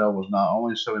XFL was not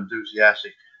only so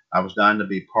enthusiastic, I was dying to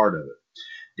be part of it."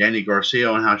 Danny Garcia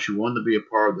on how she wanted to be a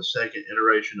part of the second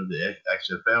iteration of the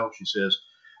XFL. She says,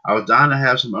 "I was dying to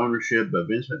have some ownership, but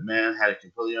Vince McMahon had it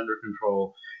completely under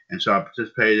control, and so I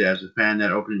participated as a fan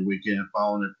that opening weekend and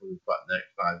following it for the next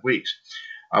 5 weeks.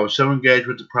 I was so engaged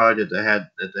with the product that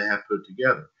they have put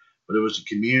together. But it was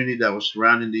the community that was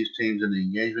surrounding these teams and the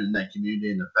engagement in that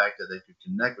community and the fact that they could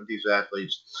connect with these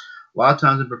athletes. A lot of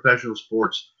times in professional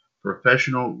sports,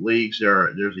 professional leagues,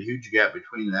 there's a huge gap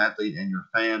between an athlete and your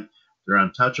fan. They're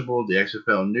untouchable. The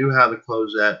XFL knew how to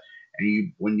close that,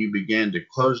 and when you began to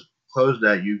close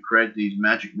that, you create these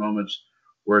magic moments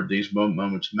where these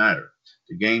moments matter.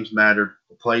 The games mattered,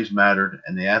 the plays mattered,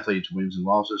 and the athletes' wins and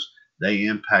losses, they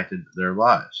impacted their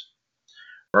lives."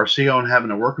 Garcia on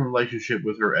having a working relationship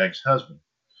with her ex-husband.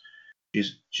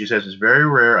 She says it's very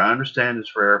rare. I understand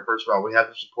it's rare. First of all, we have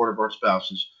the support of our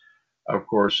spouses. Of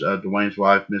course, Dwayne's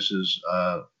wife, Mrs.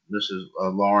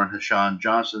 Lauren Hashan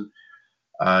Johnson,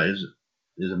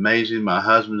 is amazing. My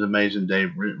husband's amazing. Dave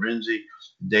Renzi.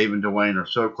 Dave and Dwayne are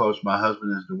so close. My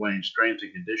husband is Dwayne's strength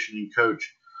and conditioning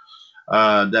coach.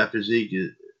 That physique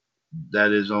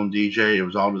that is on DJ, it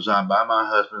was all designed by my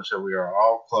husband, so we are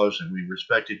all close and we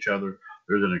respect each other.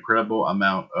 There's an incredible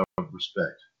amount of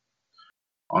respect.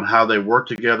 On how they work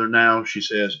together now, she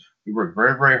says, "We work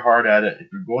very, very hard at it. If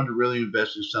you're going to really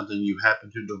invest in something, you happen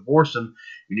to divorce them,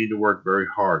 you need to work very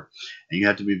hard. And you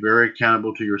have to be very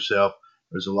accountable to yourself.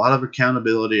 There's a lot of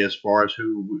accountability as far as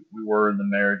who we were in the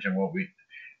marriage and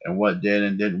what did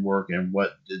and didn't work and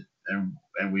what did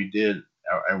and we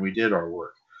did our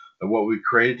work. But what we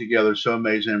created together is so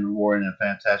amazing and rewarding and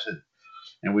fantastic.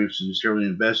 And we've sincerely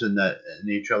invested in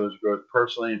each other's growth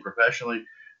personally and professionally.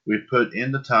 We've put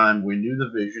in the time. We knew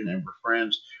the vision, and we're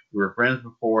friends. We were friends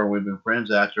before, and we've been friends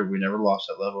after. We never lost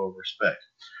that level of respect."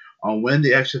 On when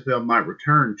the XFL might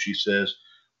return, she says,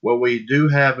 "What we do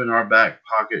have in our back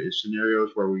pocket is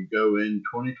scenarios where we go in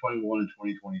 2021 and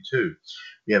 2022.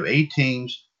 We have 8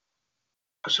 teams,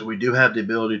 so we do have the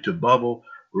ability to bubble.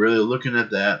 We're really looking at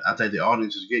that. I think the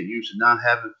audience is getting used to not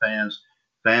having fans.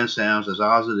 Fan sounds, as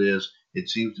odd as it is, it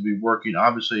seems to be working.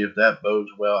 Obviously, if that bodes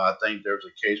well, I think there's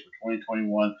a case for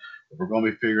 2021. But we're going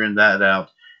to be figuring that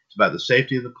out. It's about the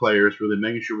safety of the players, really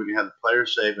making sure we can have the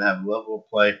players safe and have a level of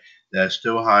play that's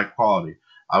still high quality.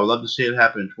 I would love to see it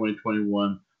happen in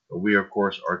 2021, but we, of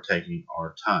course, are taking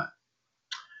our time."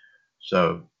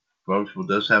 So, folks, we'll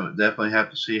definitely have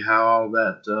to see how all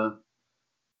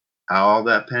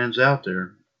that pans out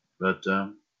there. But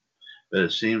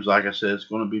it seems, like I said, it's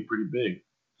going to be pretty big.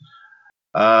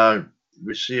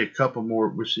 We see a couple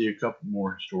more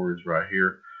stories right here.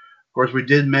 Of course, we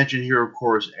did mention here, of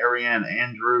course, Ariane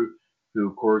Andrew, who,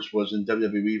 of course, was in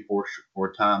WWE for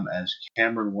a time as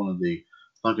Cameron, one of the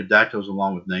Funkadactyls,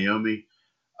 along with Naomi.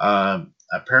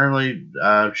 Apparently,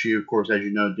 she, of course, as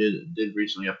you know, did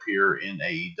recently appear in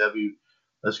AEW.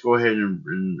 Let's go ahead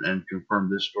and confirm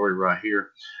this story right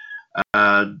here.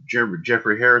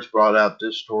 Jeffrey Harris brought out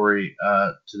this story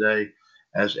today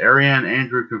as Ariane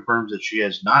Andrew confirms that she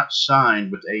has not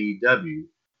signed with AEW,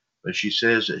 but she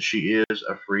says that she is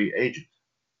a free agent.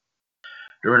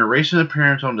 During a recent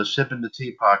appearance on the Sippin' the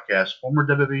Tea podcast, former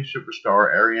WWE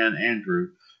superstar Ariane Andrew,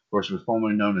 of course was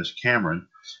formerly known as Cameron,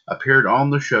 appeared on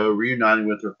the show reuniting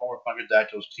with her former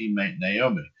Funkadactyls teammate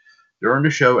Naomi. During the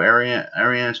show,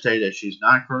 Ariane stated that she's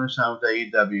not currently signed with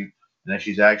AEW and that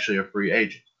she's actually a free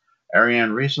agent.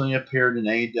 Ariane recently appeared in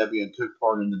AEW and took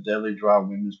part in the Deadly Draw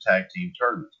Women's Tag Team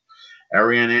Tournament.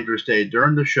 Ariane Andrew stated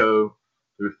during the show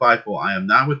through Fightful, "I am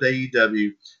not with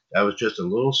AEW. That was just a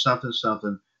little something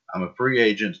something. I'm a free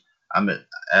agent." I'm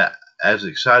as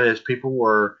excited as people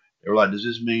were. They were like, "Does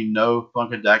this mean no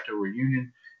Funkadactyl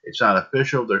reunion?" It's not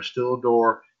official. There's still a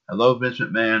door. Hello, Vince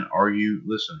McMahon. Are you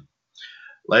listening?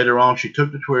 Later on, she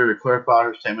took to Twitter to clarify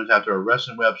her statements after a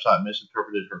wrestling website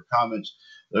misinterpreted her comments,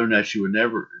 noting that she would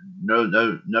never,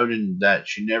 noting that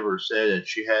she never said that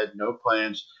she had no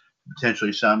plans to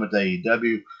potentially sign with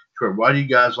AEW. Why do you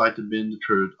guys like to bend the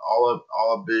truth? All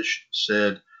of Bish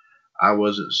said I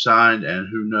wasn't signed, and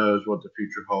who knows what the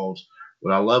future holds.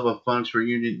 Would I love a Funk's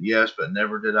reunion? Yes, but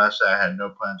never did I say I had no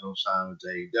plans on signing with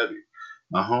AEW.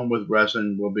 My home with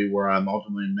wrestling will be where I'm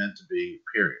ultimately meant to be,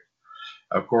 period.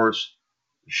 Of course,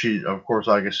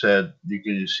 like I said, you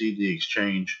can see the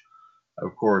exchange,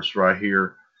 of course, right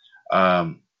here.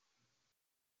 Apparently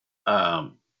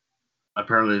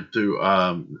through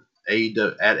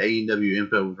AEW, at AEW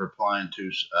Info was replying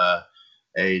to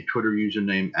a Twitter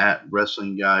username at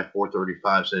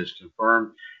WrestlingGuy435 says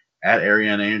confirmed. At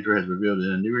Ariana Andrew has revealed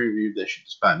in a new review that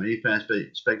despite many fans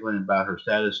speculating about her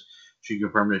status, she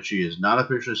confirmed that she is not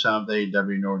officially signed with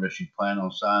AEW, nor does she plan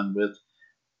on signing with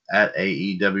at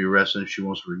AEW Wrestling. She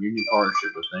wants a reunion partnership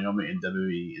with Naomi and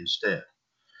WWE instead.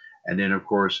 And then, of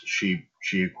course, she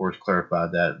of course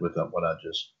clarified that with what I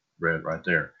just read right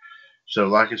there. So,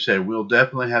 like I said, we'll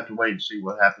definitely have to wait and see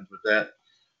what happens with that.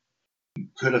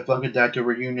 Could a Funkadactyl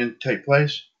reunion take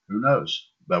place? Who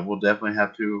knows? But we'll definitely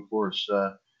have to, of course.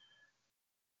 The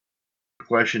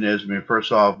question is,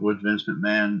 first off, would Vince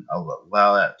McMahon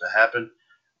allow that to happen?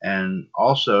 And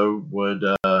also, would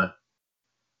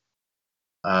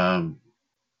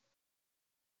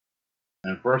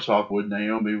would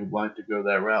Naomi would like to go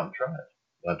that route and try it?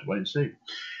 We'll have to wait and see.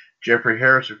 Jeffrey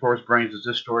Harris, of course, brings us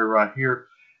this story right here.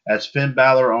 As Finn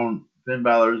Balor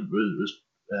was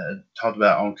talked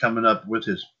about on coming up with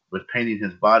painting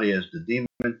his body as the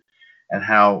Demon, and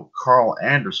how Carl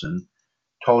Anderson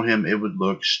told him it would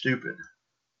look stupid.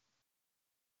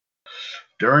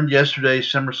 During yesterday's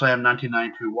SummerSlam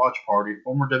 1992 watch party,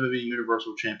 former WWE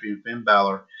Universal Champion Finn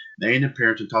Balor made an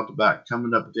appearance and talked about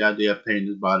coming up with the idea of painting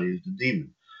his body as the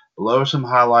Demon. Below are some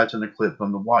highlights in a clip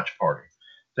from the watch party.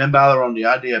 Finn Balor on the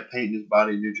idea of painting his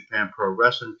body in New Japan Pro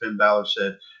Wrestling. Finn Balor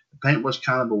said, the paint was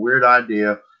kind of a weird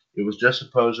idea. It was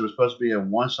supposed to be a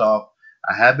once-off.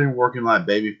 I have been working like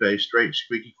babyface, straight,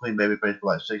 squeaky clean babyface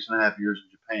for like 6.5 years in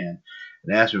Japan.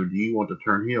 And asked me, do you want to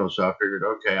turn heel? So I figured,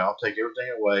 okay, I'll take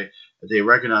everything away that they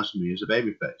recognize me as a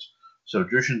babyface. So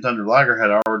Jushin Thunder Liger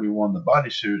had already won the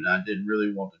bodysuit, and I didn't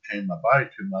really want to change my body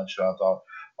too much. So I thought,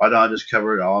 why don't I just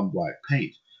cover it all in black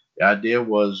paint? The idea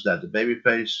was that the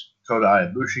babyface Kota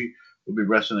Ibushi would be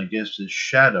wrestling against his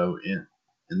shadow in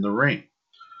the ring.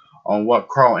 On what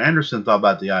Carl Anderson thought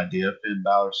about the idea, Finn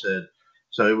Balor said,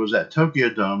 so it was at Tokyo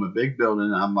Dome, a big building,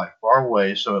 and I'm like far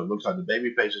away, so it looks like the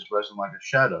babyface is wrestling like a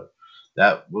shadow.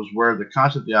 That was where the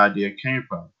concept of the idea came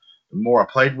from. The more I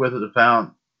played with it, I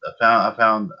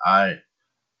found I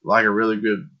like a really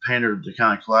good painter to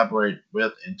kind of collaborate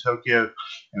with in Tokyo,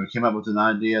 and we came up with an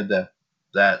idea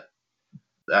that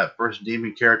first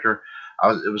demon character,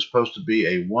 it was supposed to be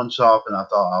a once-off, and I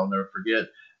thought I'll never forget.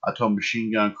 I told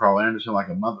Machine Gun Carl Anderson like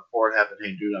a month before it happened,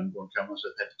 hey, dude, I'm going to come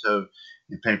myself head to toe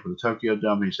and paint for the Tokyo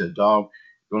Dome. He said, dog,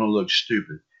 you're going to look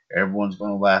stupid. Everyone's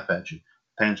going to laugh at you.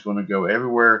 The paint's going to go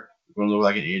everywhere. You're going to look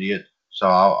like an idiot. So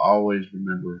I'll always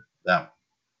remember that one.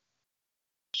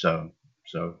 So,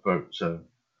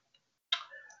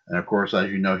 and of course, as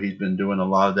you know, he's been doing a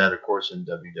lot of that, of course, in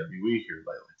WWE here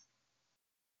lately.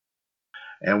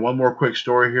 And one more quick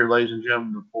story here, ladies and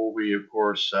gentlemen, before we, of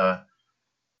course,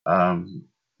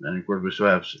 and of course, we still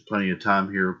have plenty of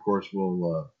time here. Of course,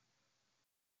 we'll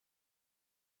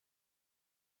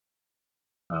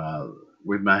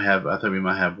we might have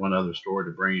one other story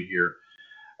to bring you here.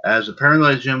 As apparently,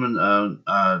 ladies and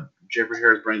gentlemen, Jeffrey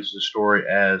Harris brings the story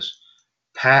as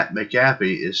Pat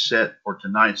McAfee is set for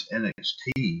tonight's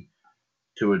NXT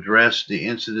to address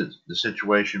the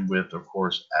situation with, of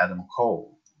course, Adam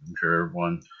Cole. I'm sure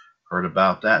everyone heard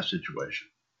about that situation.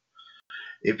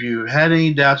 If you had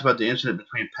any doubts about the incident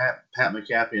between Pat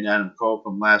McAfee and Adam Cole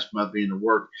from last month being to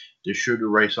work, this should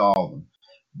erase all of them.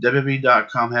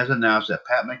 WWE.com has announced that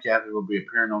Pat McAfee will be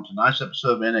appearing on tonight's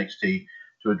episode of NXT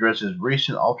to address his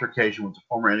recent altercation with the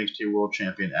former NXT World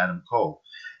Champion Adam Cole.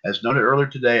 As noted earlier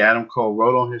today, Adam Cole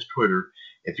wrote on his Twitter,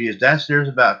 if he is that serious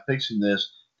about fixing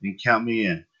this, then count me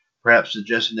in, perhaps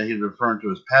suggesting that he's referring to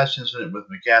his past incident with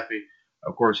McAfee.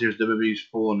 Of course, here's WWE's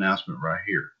full announcement right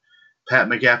here. Pat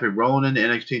McAfee rolling into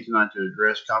NXT tonight to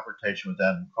address confrontation with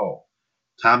Adam Cole.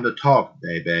 Time to talk,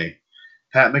 baby.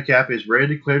 Pat McAfee is ready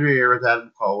to clear the air with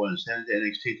Adam Cole and is headed to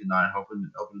NXT tonight, hoping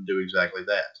to do exactly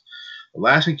that. The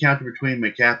last encounter between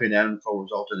McAfee and Adam Cole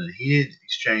resulted in a heated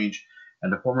exchange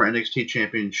and the former NXT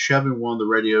champion shoving one of the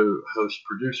radio host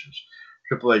producers.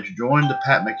 Triple H joined the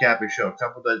Pat McAfee show a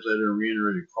couple days later and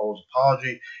reiterated Cole's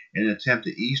apology in an attempt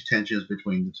to ease tensions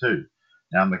between the two.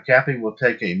 Now, McAfee will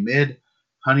take a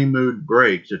mid-honeymoon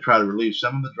break to try to relieve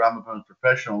some of the drama from his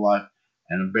professional life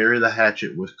and bury the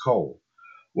hatchet with Cole.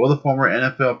 Will the former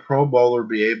NFL Pro Bowler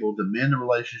be able to mend the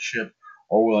relationship,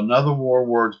 or will another war of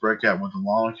words break out with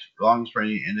the longest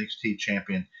reigning NXT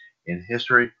champion in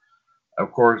history?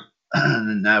 Of course,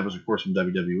 and that was, of course, from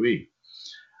WWE.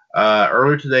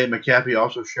 Earlier today, McAfee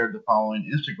also shared the following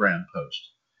Instagram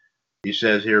post. He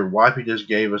says here, "Wifey just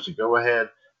gave us a go-ahead.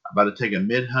 I'm about to take a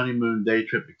mid-honeymoon day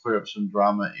trip to clear up some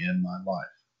drama in my life."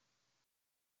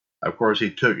 Of course,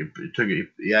 he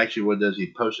actually, what does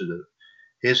he posted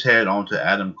his head onto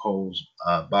Adam Cole's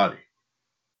body.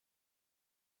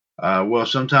 Well,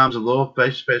 sometimes a little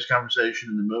face-to-face conversation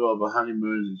in the middle of a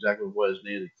honeymoon is exactly what is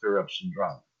needed to clear up some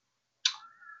drama.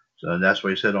 So that's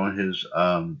what he said on his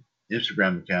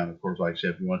Instagram account. Of course, like I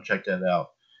said, if you want to check that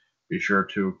out, be sure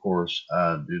to, of course,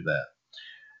 do that.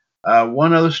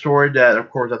 One other story that, of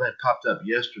course, I think popped up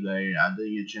yesterday. I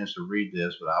didn't get a chance to read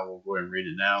this, but I will go ahead and read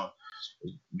it now.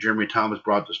 Jeremy Thomas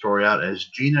brought the story out as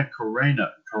Gina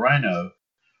Carano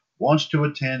wants to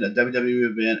attend a WWE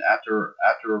event after,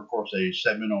 of course, a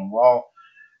segment on Raw.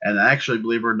 And actually,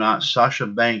 believe it or not, Sasha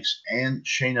Banks and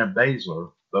Shayna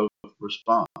Baszler both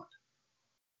respond.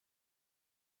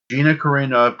 Gina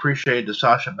Carano appreciated the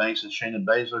Sasha Banks and Shayna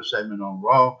Baszler segment on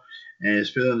Raw and is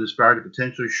feeling inspired to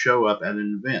potentially show up at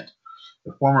an event.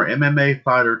 The former MMA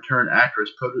fighter turned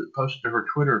actress posted to her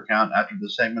Twitter account after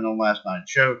the segment on last night's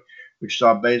show, which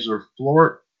saw Baszler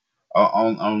floor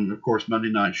on of course Monday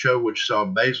night show, which saw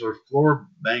Baszler floor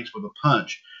Banks with a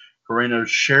punch. Carano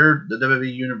shared the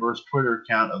WWE Universe Twitter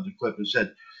account of the clip and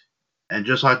said, "And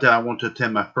just like that, I want to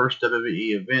attend my first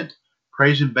WWE event,"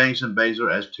 praising Banks and Baszler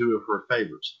as two of her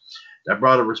favorites. That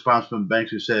brought a response from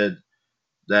Banks, who said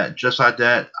that, "Just like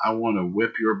that, I want to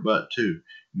whip your butt too.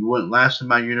 You wouldn't last in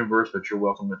my universe, but you're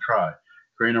welcome to try."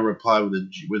 Carano replied with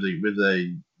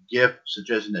a gif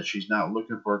suggesting that she's not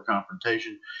looking for a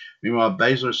confrontation. Meanwhile,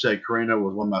 Baszler said Carano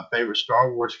was one of my favorite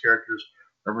Star Wars characters,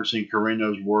 referencing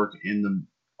Carano's work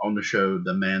on the show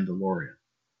The Mandalorian.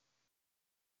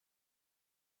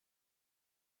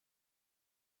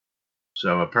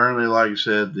 So apparently, like I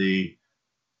said, ladies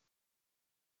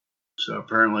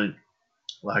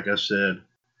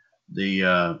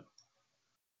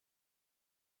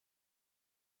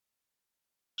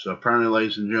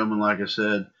and gentlemen, like I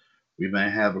said, we may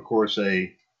have, of course,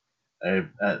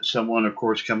 someone, of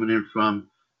course, coming in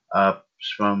from who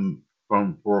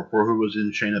was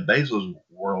in Shayna Baszler's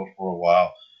world for a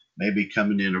while, maybe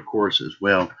coming in, of course, as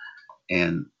well,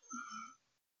 and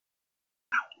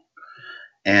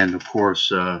of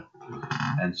course,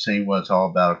 and seeing what it's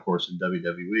all about, of course, in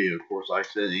WWE. Of course, like I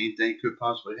said, anything could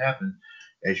possibly happen.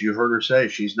 As you heard her say,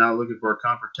 she's not looking for a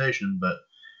confrontation, but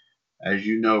as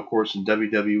you know, of course, in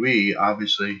WWE,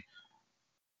 obviously,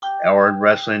 or in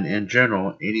wrestling in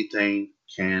general, anything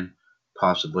can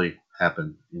possibly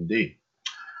happen indeed.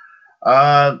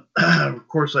 Of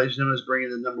course, ladies and gentlemen, let's bring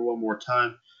in the number one more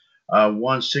time.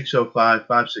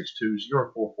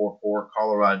 1-605-562-0444,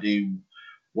 caller ID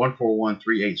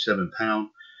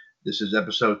 141387#. This is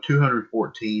episode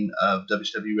 214 of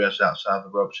WCWUS Outside the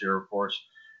Ropes here, of course.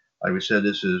 Like we said,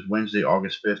 this is Wednesday,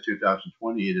 August 5th,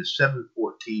 2020. It is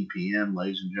 7:14 p.m.,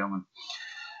 ladies and gentlemen.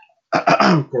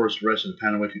 Of course, the rest of the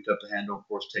panel way too tough to handle. Of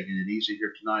course, taking it easy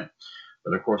here tonight.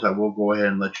 But, of course, I will go ahead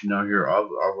and let you know here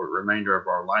of our remainder of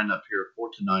our lineup here for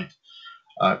tonight.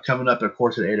 Coming up, of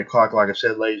course, at 8 o'clock, like I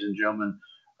said, ladies and gentlemen,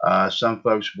 some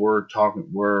folks were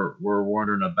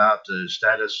wondering about the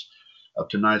status of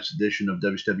tonight's edition of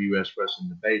WCWUS Wrestling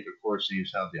Debate. Of course,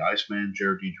 seems how the Iceman,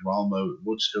 Jared DiGirolamo,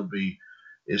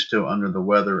 is still under the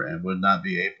weather and would not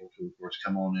be able to, of course,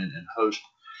 come on in and host.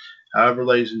 However,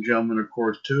 ladies and gentlemen, of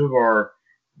course, two of our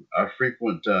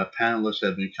frequent panelists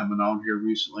have been coming on here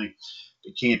recently.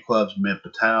 The King of Clubs, Mint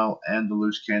Patel, and the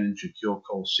Loose Cannon, Shaquille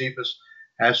Cole Cephas,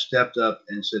 have stepped up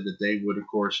and said that they would, of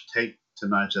course, take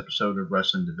tonight's episode of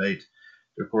Wrestling Debate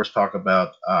to, of course, talk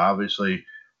about, obviously,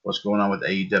 what's going on with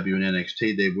AEW and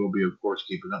NXT. They will be, of course,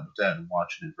 keeping up with that and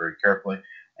watching it very carefully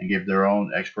and give their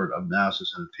own expert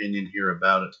analysis and opinion here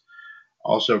about it.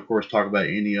 Also, of course, talk about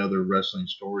any other wrestling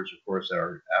stories, of course, that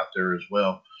are out there as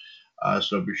well.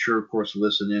 So be sure, of course, to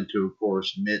listen into, of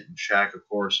course, Mitt and Shaq, of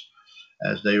course,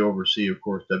 as they oversee, of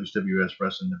course, WCWUS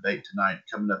Wrestling Debate tonight,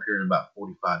 coming up here in about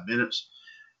 45 minutes.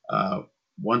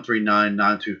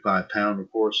 139-925-pound,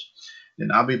 of course.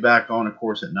 Then I'll be back on, of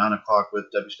course, at 9 o'clock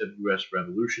with WCWUS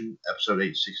Revolution, episode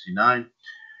 869.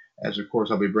 As, of course,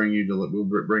 we'll bring you the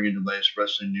latest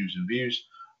wrestling news and views.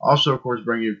 Also, of course,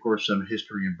 bring you, of course, some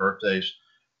history and birthdays.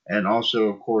 And also,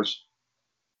 of course,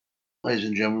 ladies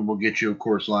and gentlemen, we'll get you, of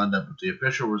course, lined up with the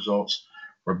official results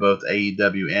for both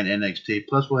AEW and NXT.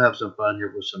 Plus, we'll have some fun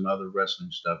here with some other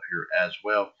wrestling stuff here as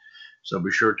well. So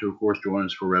be sure to, of course, join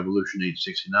us for Revolution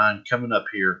 869 coming up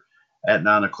here at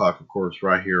 9 o'clock, of course,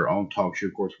 right here on Talk Show,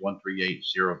 of course,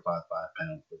 138055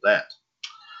 for that.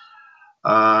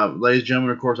 Ladies and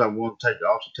gentlemen, of course, I want to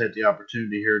also take the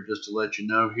opportunity here just to let you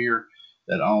know here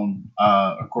that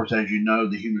of course, as you know,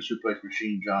 the Human Suplex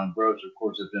Machine, John Gross, of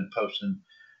course, has been posting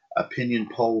opinion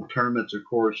poll tournaments, of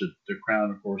course, to crown,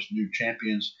 of course, new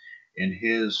champions in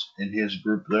his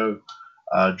group, though.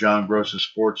 John Gross's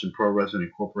Sports and Pro Wrestling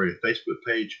Incorporated Facebook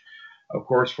page. Of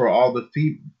course, for all the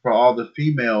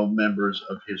female members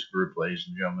of his group, ladies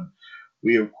and gentlemen,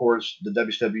 we, of course, the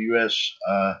WCWUS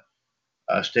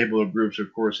stable of groups,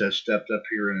 of course, has stepped up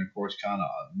here and, of course, kind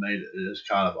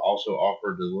of also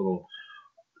offered a little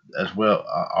as well,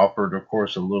 offered, of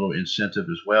course, a little incentive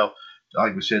as well.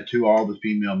 Like we said, to all the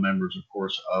female members, of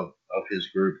course, of his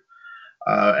group.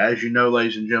 As you know,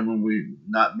 ladies and gentlemen,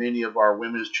 not many of our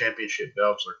women's championship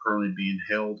belts are currently being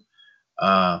held.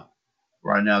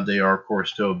 Right now, they are, of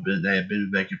course, they have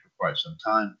been vacant for quite some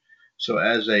time. So,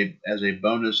 as a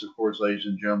bonus, of course, ladies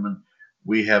and gentlemen,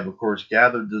 we have, of course,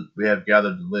 gathered the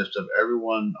list of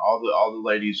everyone, all the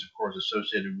ladies, of course,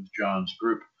 associated with John's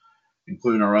group,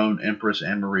 including our own Empress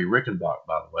Anne-Marie Rickenbach,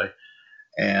 by the way,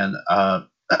 and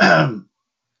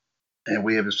and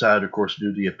we have decided, of course, to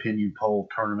do the opinion poll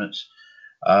tournaments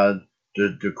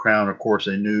to crown, of course,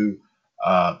 a new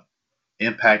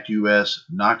Impact US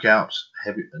knockouts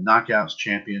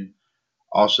champion,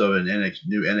 also a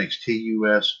new NXT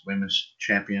US Women's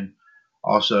Champion,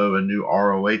 also a new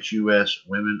ROH US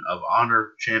Women of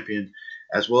Honor Champion,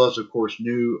 as well as, of course,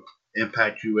 new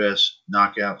Impact US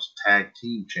Knockouts Tag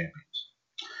Team Champions.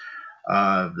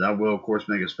 I will, of course,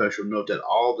 make a special note that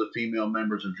all the female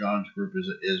members of John's group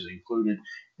is included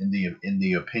in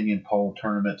the opinion poll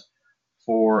tournament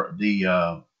for the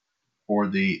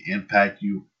Impact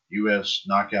US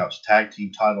Knockouts Tag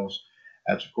Team titles,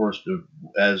 as of course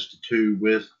as the two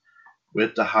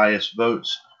with the highest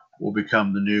votes will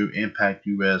become the new Impact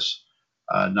US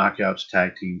Knockouts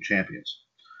Tag Team Champions.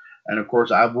 And of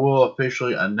course, I will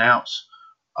officially announce,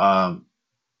 of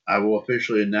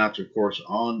course,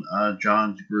 on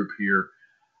John's group here,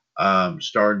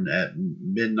 starting at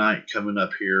midnight coming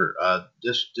up here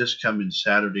this coming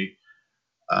Saturday.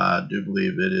 I do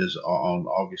believe it is on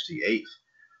August the 8th.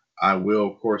 I will,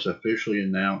 of course, officially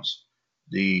announce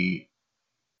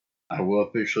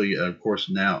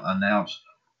now announce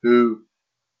who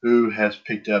has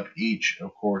picked up each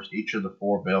of the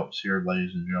four belts here,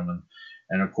 ladies and gentlemen.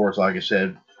 And of course, like I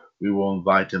said, we will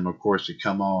invite them, of course, to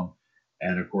come on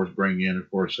and, of course, bring in, of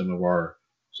course, some of our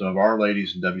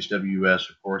ladies in WCWUS,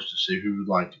 of course, to see who would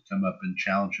like to come up and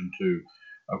challenge them to,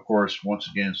 of course, once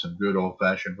again, some good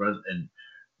old-fashioned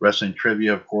wrestling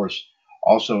trivia, of course,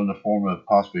 also in the form of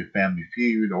possibly Family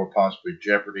Feud or possibly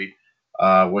Jeopardy,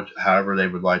 however they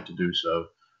would like to do so,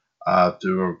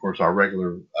 through, of course, our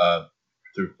regular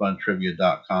through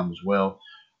funtrivia.com as well.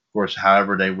 Of course,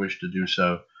 however they wish to do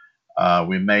so.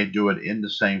 We may do it in the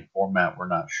same format. We're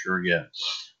not sure yet.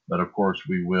 But of course,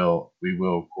 we will,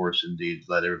 of course, indeed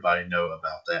let everybody know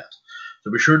about that.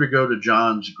 So be sure to go to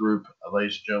John's group,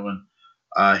 ladies and gentlemen.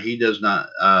 He does not,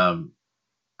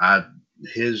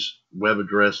 his web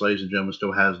address, ladies and gentlemen,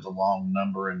 still has the long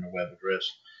number in the web address.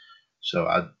 So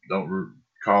I don't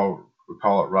recall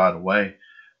it right away.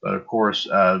 But of course,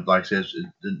 like I said,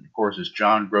 of course, it's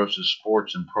John Gross's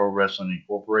Sports and Pro Wrestling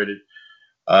Incorporated.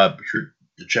 Be sure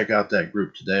to check out that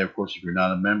group today, of course, if you're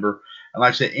not a member. And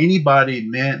like I said, anybody,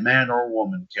 man or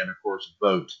woman, can, of course,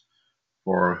 vote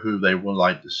for who they would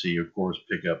like to see, of course,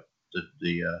 pick up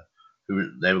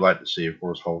who they would like to see, of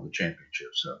course, hold the championship.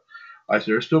 So, like I said,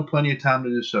 there's still plenty of time to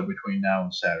do so between now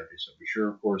and Saturday. So be sure,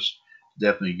 of course, to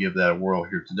definitely give that a whirl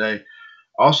here today.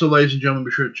 Also, ladies and gentlemen,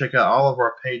 be sure to check out all of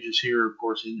our pages here, of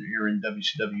course, here in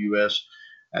WCWUS,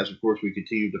 as, of course, we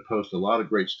continue to post a lot of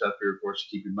great stuff here, of course, to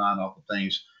keep in mind all the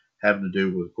things having to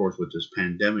do with, of course, with this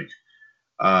pandemic.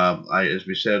 As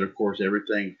we said, of course,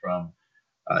 everything from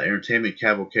Entertainment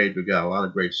Cavalcade, we've got a lot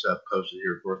of great stuff posted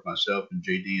here. Of course, myself and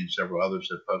JD and several others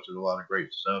have posted a lot of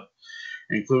great stuff,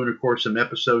 including, of course, some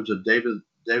episodes of David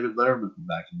Letterman from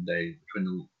back in the day, between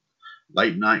the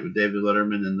Late Night with David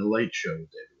Letterman and the Late Show with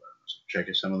David Letterman. So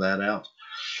checking some of that out.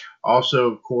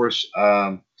 Also, of course,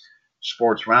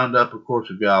 Sports Roundup. Of course,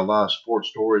 we've got a lot of sports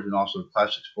stories and also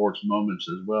classic sports moments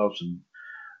as well. Some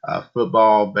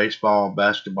football, baseball,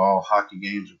 basketball, hockey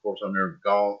games, of course, on there,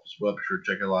 golf as well. Be sure to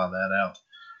check a lot of that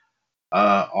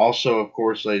out. Also, of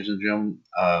course, ladies and gentlemen,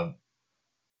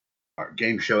 our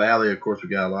Game Show Alley. Of course, we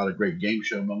got a lot of great game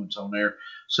show moments on there.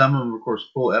 Some of them, of course,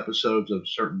 full episodes of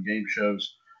certain game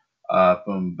shows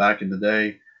from back in the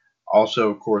day. Also,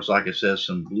 of course, like I said,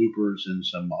 some bloopers and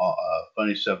some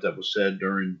funny stuff that was said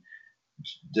during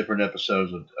different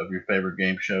episodes of your favorite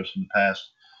game shows from the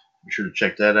past. Be sure to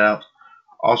check that out.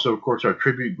 Also, of course, our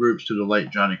tribute groups to the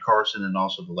late Johnny Carson and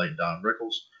also the late Don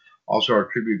Rickles. Also, our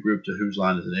tribute group to Whose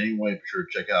Line Is It Anyway? Be sure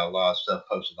to check out a lot of stuff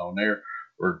posted on there.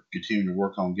 We're continuing to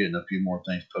work on getting a few more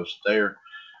things posted there.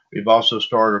 We've also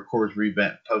started, of course,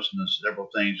 posting several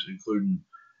things, including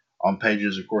on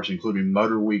pages, of course, including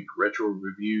Motor Week Retro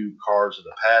Review Cars of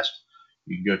the Past.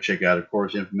 You can go check out, of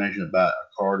course, information about a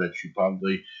car that you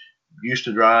probably used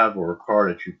to drive or a car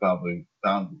that you probably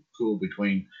found cool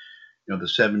between the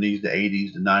 70s, the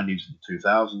 80s, the 90s, and the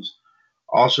 2000s.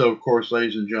 Also, of course,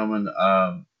 ladies and gentlemen,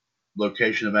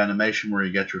 location of animation where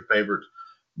you get your favorite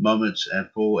moments and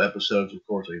full episodes, of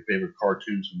course, of your favorite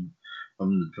cartoons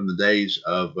from the days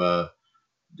of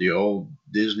the old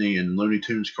Disney and Looney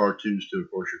Tunes cartoons to,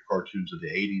 of course, your cartoons of the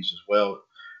 80s as well.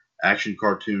 Action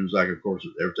cartoons like, of course,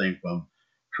 everything from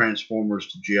Transformers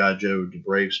to G.I. Joe to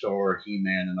Brave Star,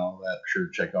 He-Man, and all that. Be sure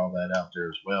to check all that out there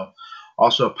as well.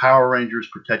 Also, Power Rangers,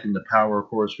 Protecting the Power, of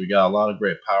course. We got a lot of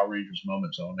great Power Rangers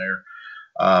moments on there.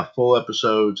 Full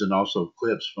episodes and also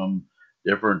clips from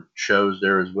different shows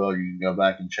there as well. You can go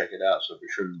back and check it out. So be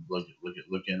sure to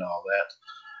look into all that.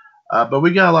 But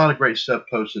we got a lot of great stuff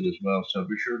posted as well. So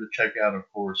be sure to check out, of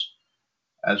course,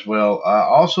 as well.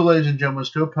 Also, ladies and gentlemen,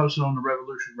 still posted on the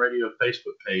Revolution Radio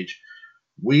Facebook page.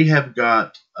 We have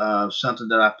got something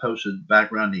that I posted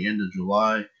back around the end of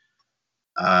July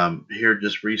here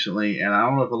just recently, and I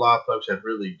don't know if a lot of folks have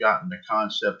really gotten the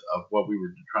concept of what we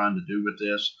were trying to do with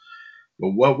this.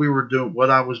 But what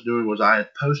I was doing was I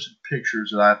had posted pictures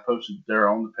that I posted there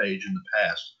on the page in the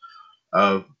past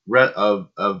of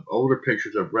older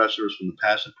pictures of wrestlers from the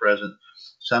past and present.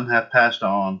 Some have passed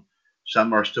on,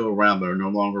 some are still around but are no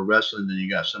longer wrestling. Then you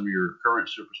got some of your current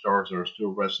superstars that are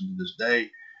still wrestling to this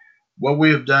day. What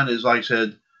we have done is, like I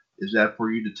said, is that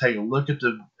for you to take a look at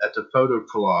the photo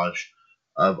collage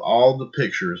of all the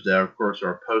pictures that, of course,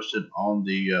 are posted on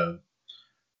the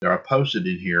that are posted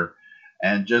in here,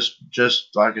 and just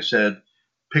like I said,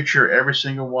 picture every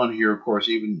single one here. Of course,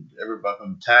 even everybody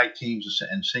from tag teams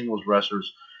and singles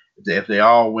wrestlers, if they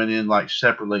all went in like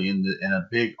separately in a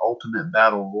big ultimate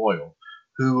battle royal,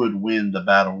 who would win the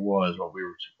battle was what we were,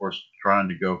 of course, trying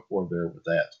to go for there with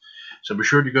that. So be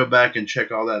sure to go back and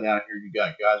check all that out here. You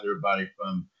got guys, everybody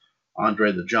from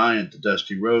Andre the Giant to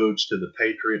Dusty Rhodes to the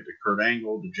Patriot to Kurt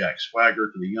Angle to Jack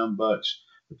Swagger to the Young Bucks,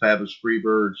 the Fabulous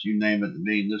Freebirds, you name it.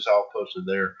 This all posted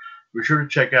there. Be sure to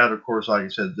check out, of course, like I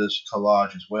said, this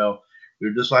collage as well. We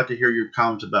would just like to hear your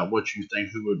comments about what you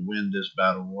think, who would win this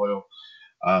battle royal.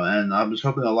 And I was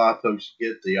hoping a lot of folks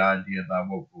get the idea about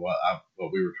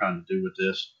what we were trying to do with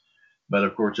this. But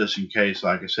of course, just in case,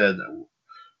 like I said,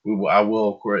 I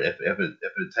will, of course, if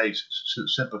it takes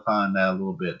simplifying that a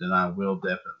little bit, then I will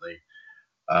definitely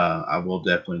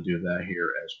do that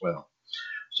here as well.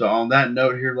 So on that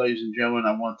note here, ladies and gentlemen,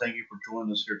 I want to thank you for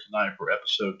joining us here tonight for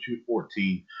episode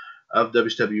 214 of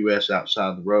WCWUS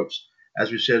Outside the Ropes.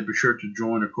 As we said, be sure to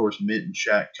join, of course, Mint and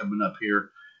Shaq coming up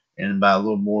here in about a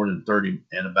little more than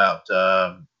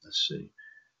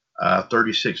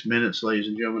 36 minutes, ladies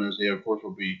and gentlemen, as they, of course,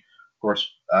 will be, of course,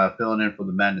 filling in for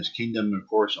the Madness Kingdom, of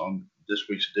course, on this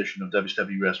week's edition of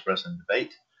WCWUS Wrestling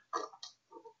Debate.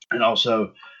 And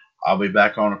also, I'll be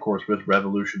back on, of course, with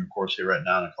Revolution, of course, here at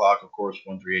 9 o'clock, of course,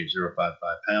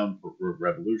 138055 # for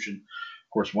Revolution.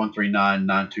 Of course,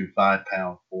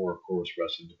 139925 # for, of course,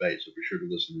 Wrestling Debate. So be sure to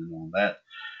listen in on that.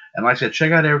 And like I said,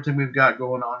 check out everything we've got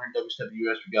going on here in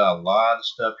WCWUS. We got a lot of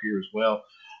stuff here as well.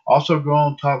 Also, go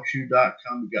on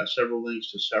TalkShoe.com. We've got several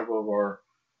links to several of our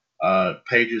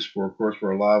pages for, of course,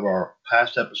 where a lot of our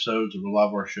past episodes of a lot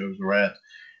of our shows are at,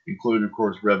 including, of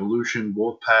course, Revolution,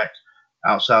 Wolfpack,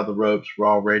 Outside the Ropes,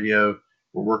 Raw Radio.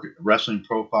 We're working Wrestling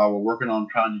Profile. We're working on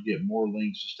trying to get more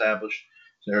links established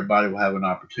so everybody will have an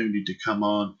opportunity to come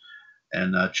on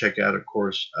and check out, of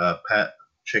course,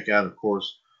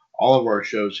 all of our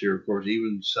shows here, of course,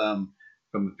 even some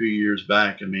from a few years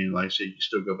back. I mean, like I said, you can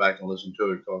still go back and listen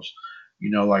to it because,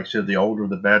 like I said, the older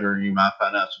the better. You might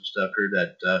find out some stuff here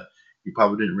that you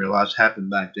probably didn't realize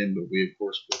happened back then, but we, of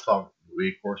course, talked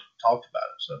about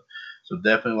it. So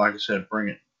definitely, like I said,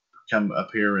 come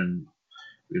up here, and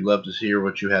we'd love to hear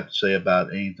what you have to say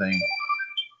about anything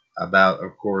about,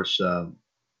 of course,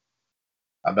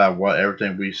 about what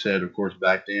everything we said, of course,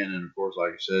 back then. And of course,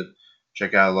 like I said,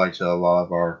 check out, like I said, a lot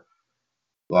of our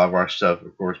stuff,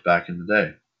 of course, back in the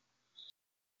day.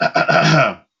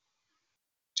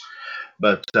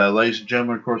 But ladies and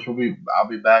gentlemen, of course, I'll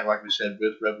be back, like we said,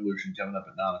 with Revolution coming up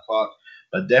at 9 o'clock.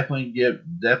 But definitely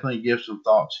give some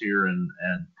thoughts here and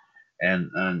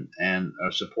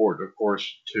support, of course,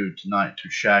 to tonight to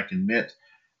Shaq and Mitt,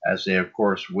 as they of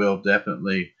course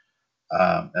definitely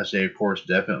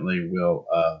will,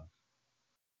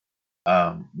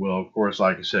 of course,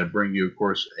 like I said, bring you, of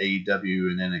course,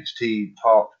 AEW and NXT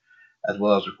talk, as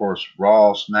well as, of course,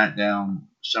 Raw, SmackDown,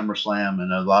 SummerSlam,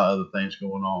 and a lot of other things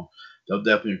going on. They'll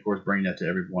definitely, of course, bring that to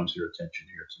everyone's attention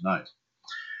here tonight.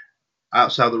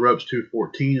 Outside the Ropes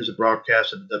 214 is a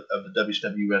broadcast of the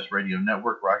WCWUS Radio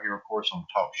Network right here, of course, on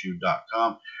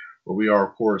TalkShoe.com, where we are,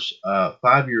 of course,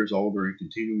 5 years older and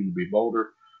continuing to be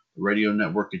bolder. The radio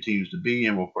network continues to be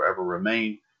and will forever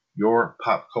remain your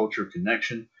pop culture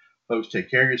connection. Folks, take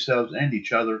care of yourselves and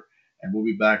each other, and we'll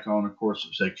be back on, of course,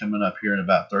 coming up here in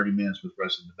about 30 minutes with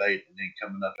Wrestling Debate, and then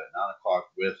coming up at 9 o'clock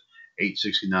with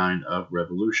 869 of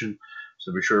Revolution.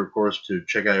 So be sure, of course, to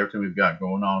check out everything we've got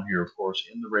going on here, of course,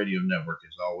 in the radio network.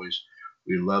 As always,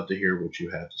 we love to hear what you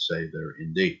have to say there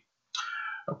indeed.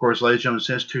 Of course, ladies and gentlemen,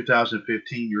 since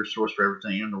 2015, your source for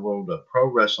everything in the world of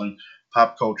pro wrestling,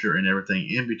 pop culture, and everything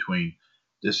in between.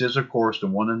 This is, of course, the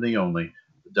one and the only,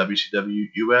 the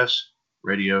WCWUS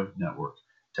Radio Network.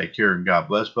 Take care and God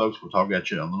bless, folks. We'll talk at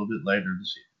you a little bit later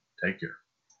this evening. Take care.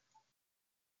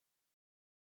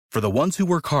 For the ones who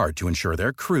work hard to ensure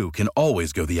their crew can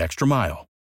always go the extra mile,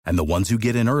 and the ones who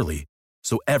get in early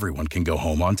so everyone can go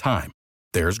home on time,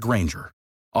 there's Grainger,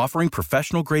 offering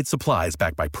professional-grade supplies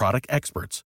backed by product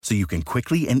experts so you can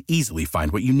quickly and easily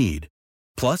find what you need.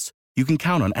 Plus, you can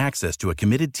count on access to a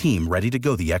committed team ready to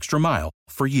go the extra mile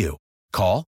for you.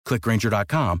 Call, click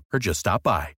Grainger.com, or just stop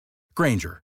by.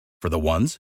 Grainger, for the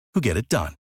ones who get it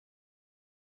done.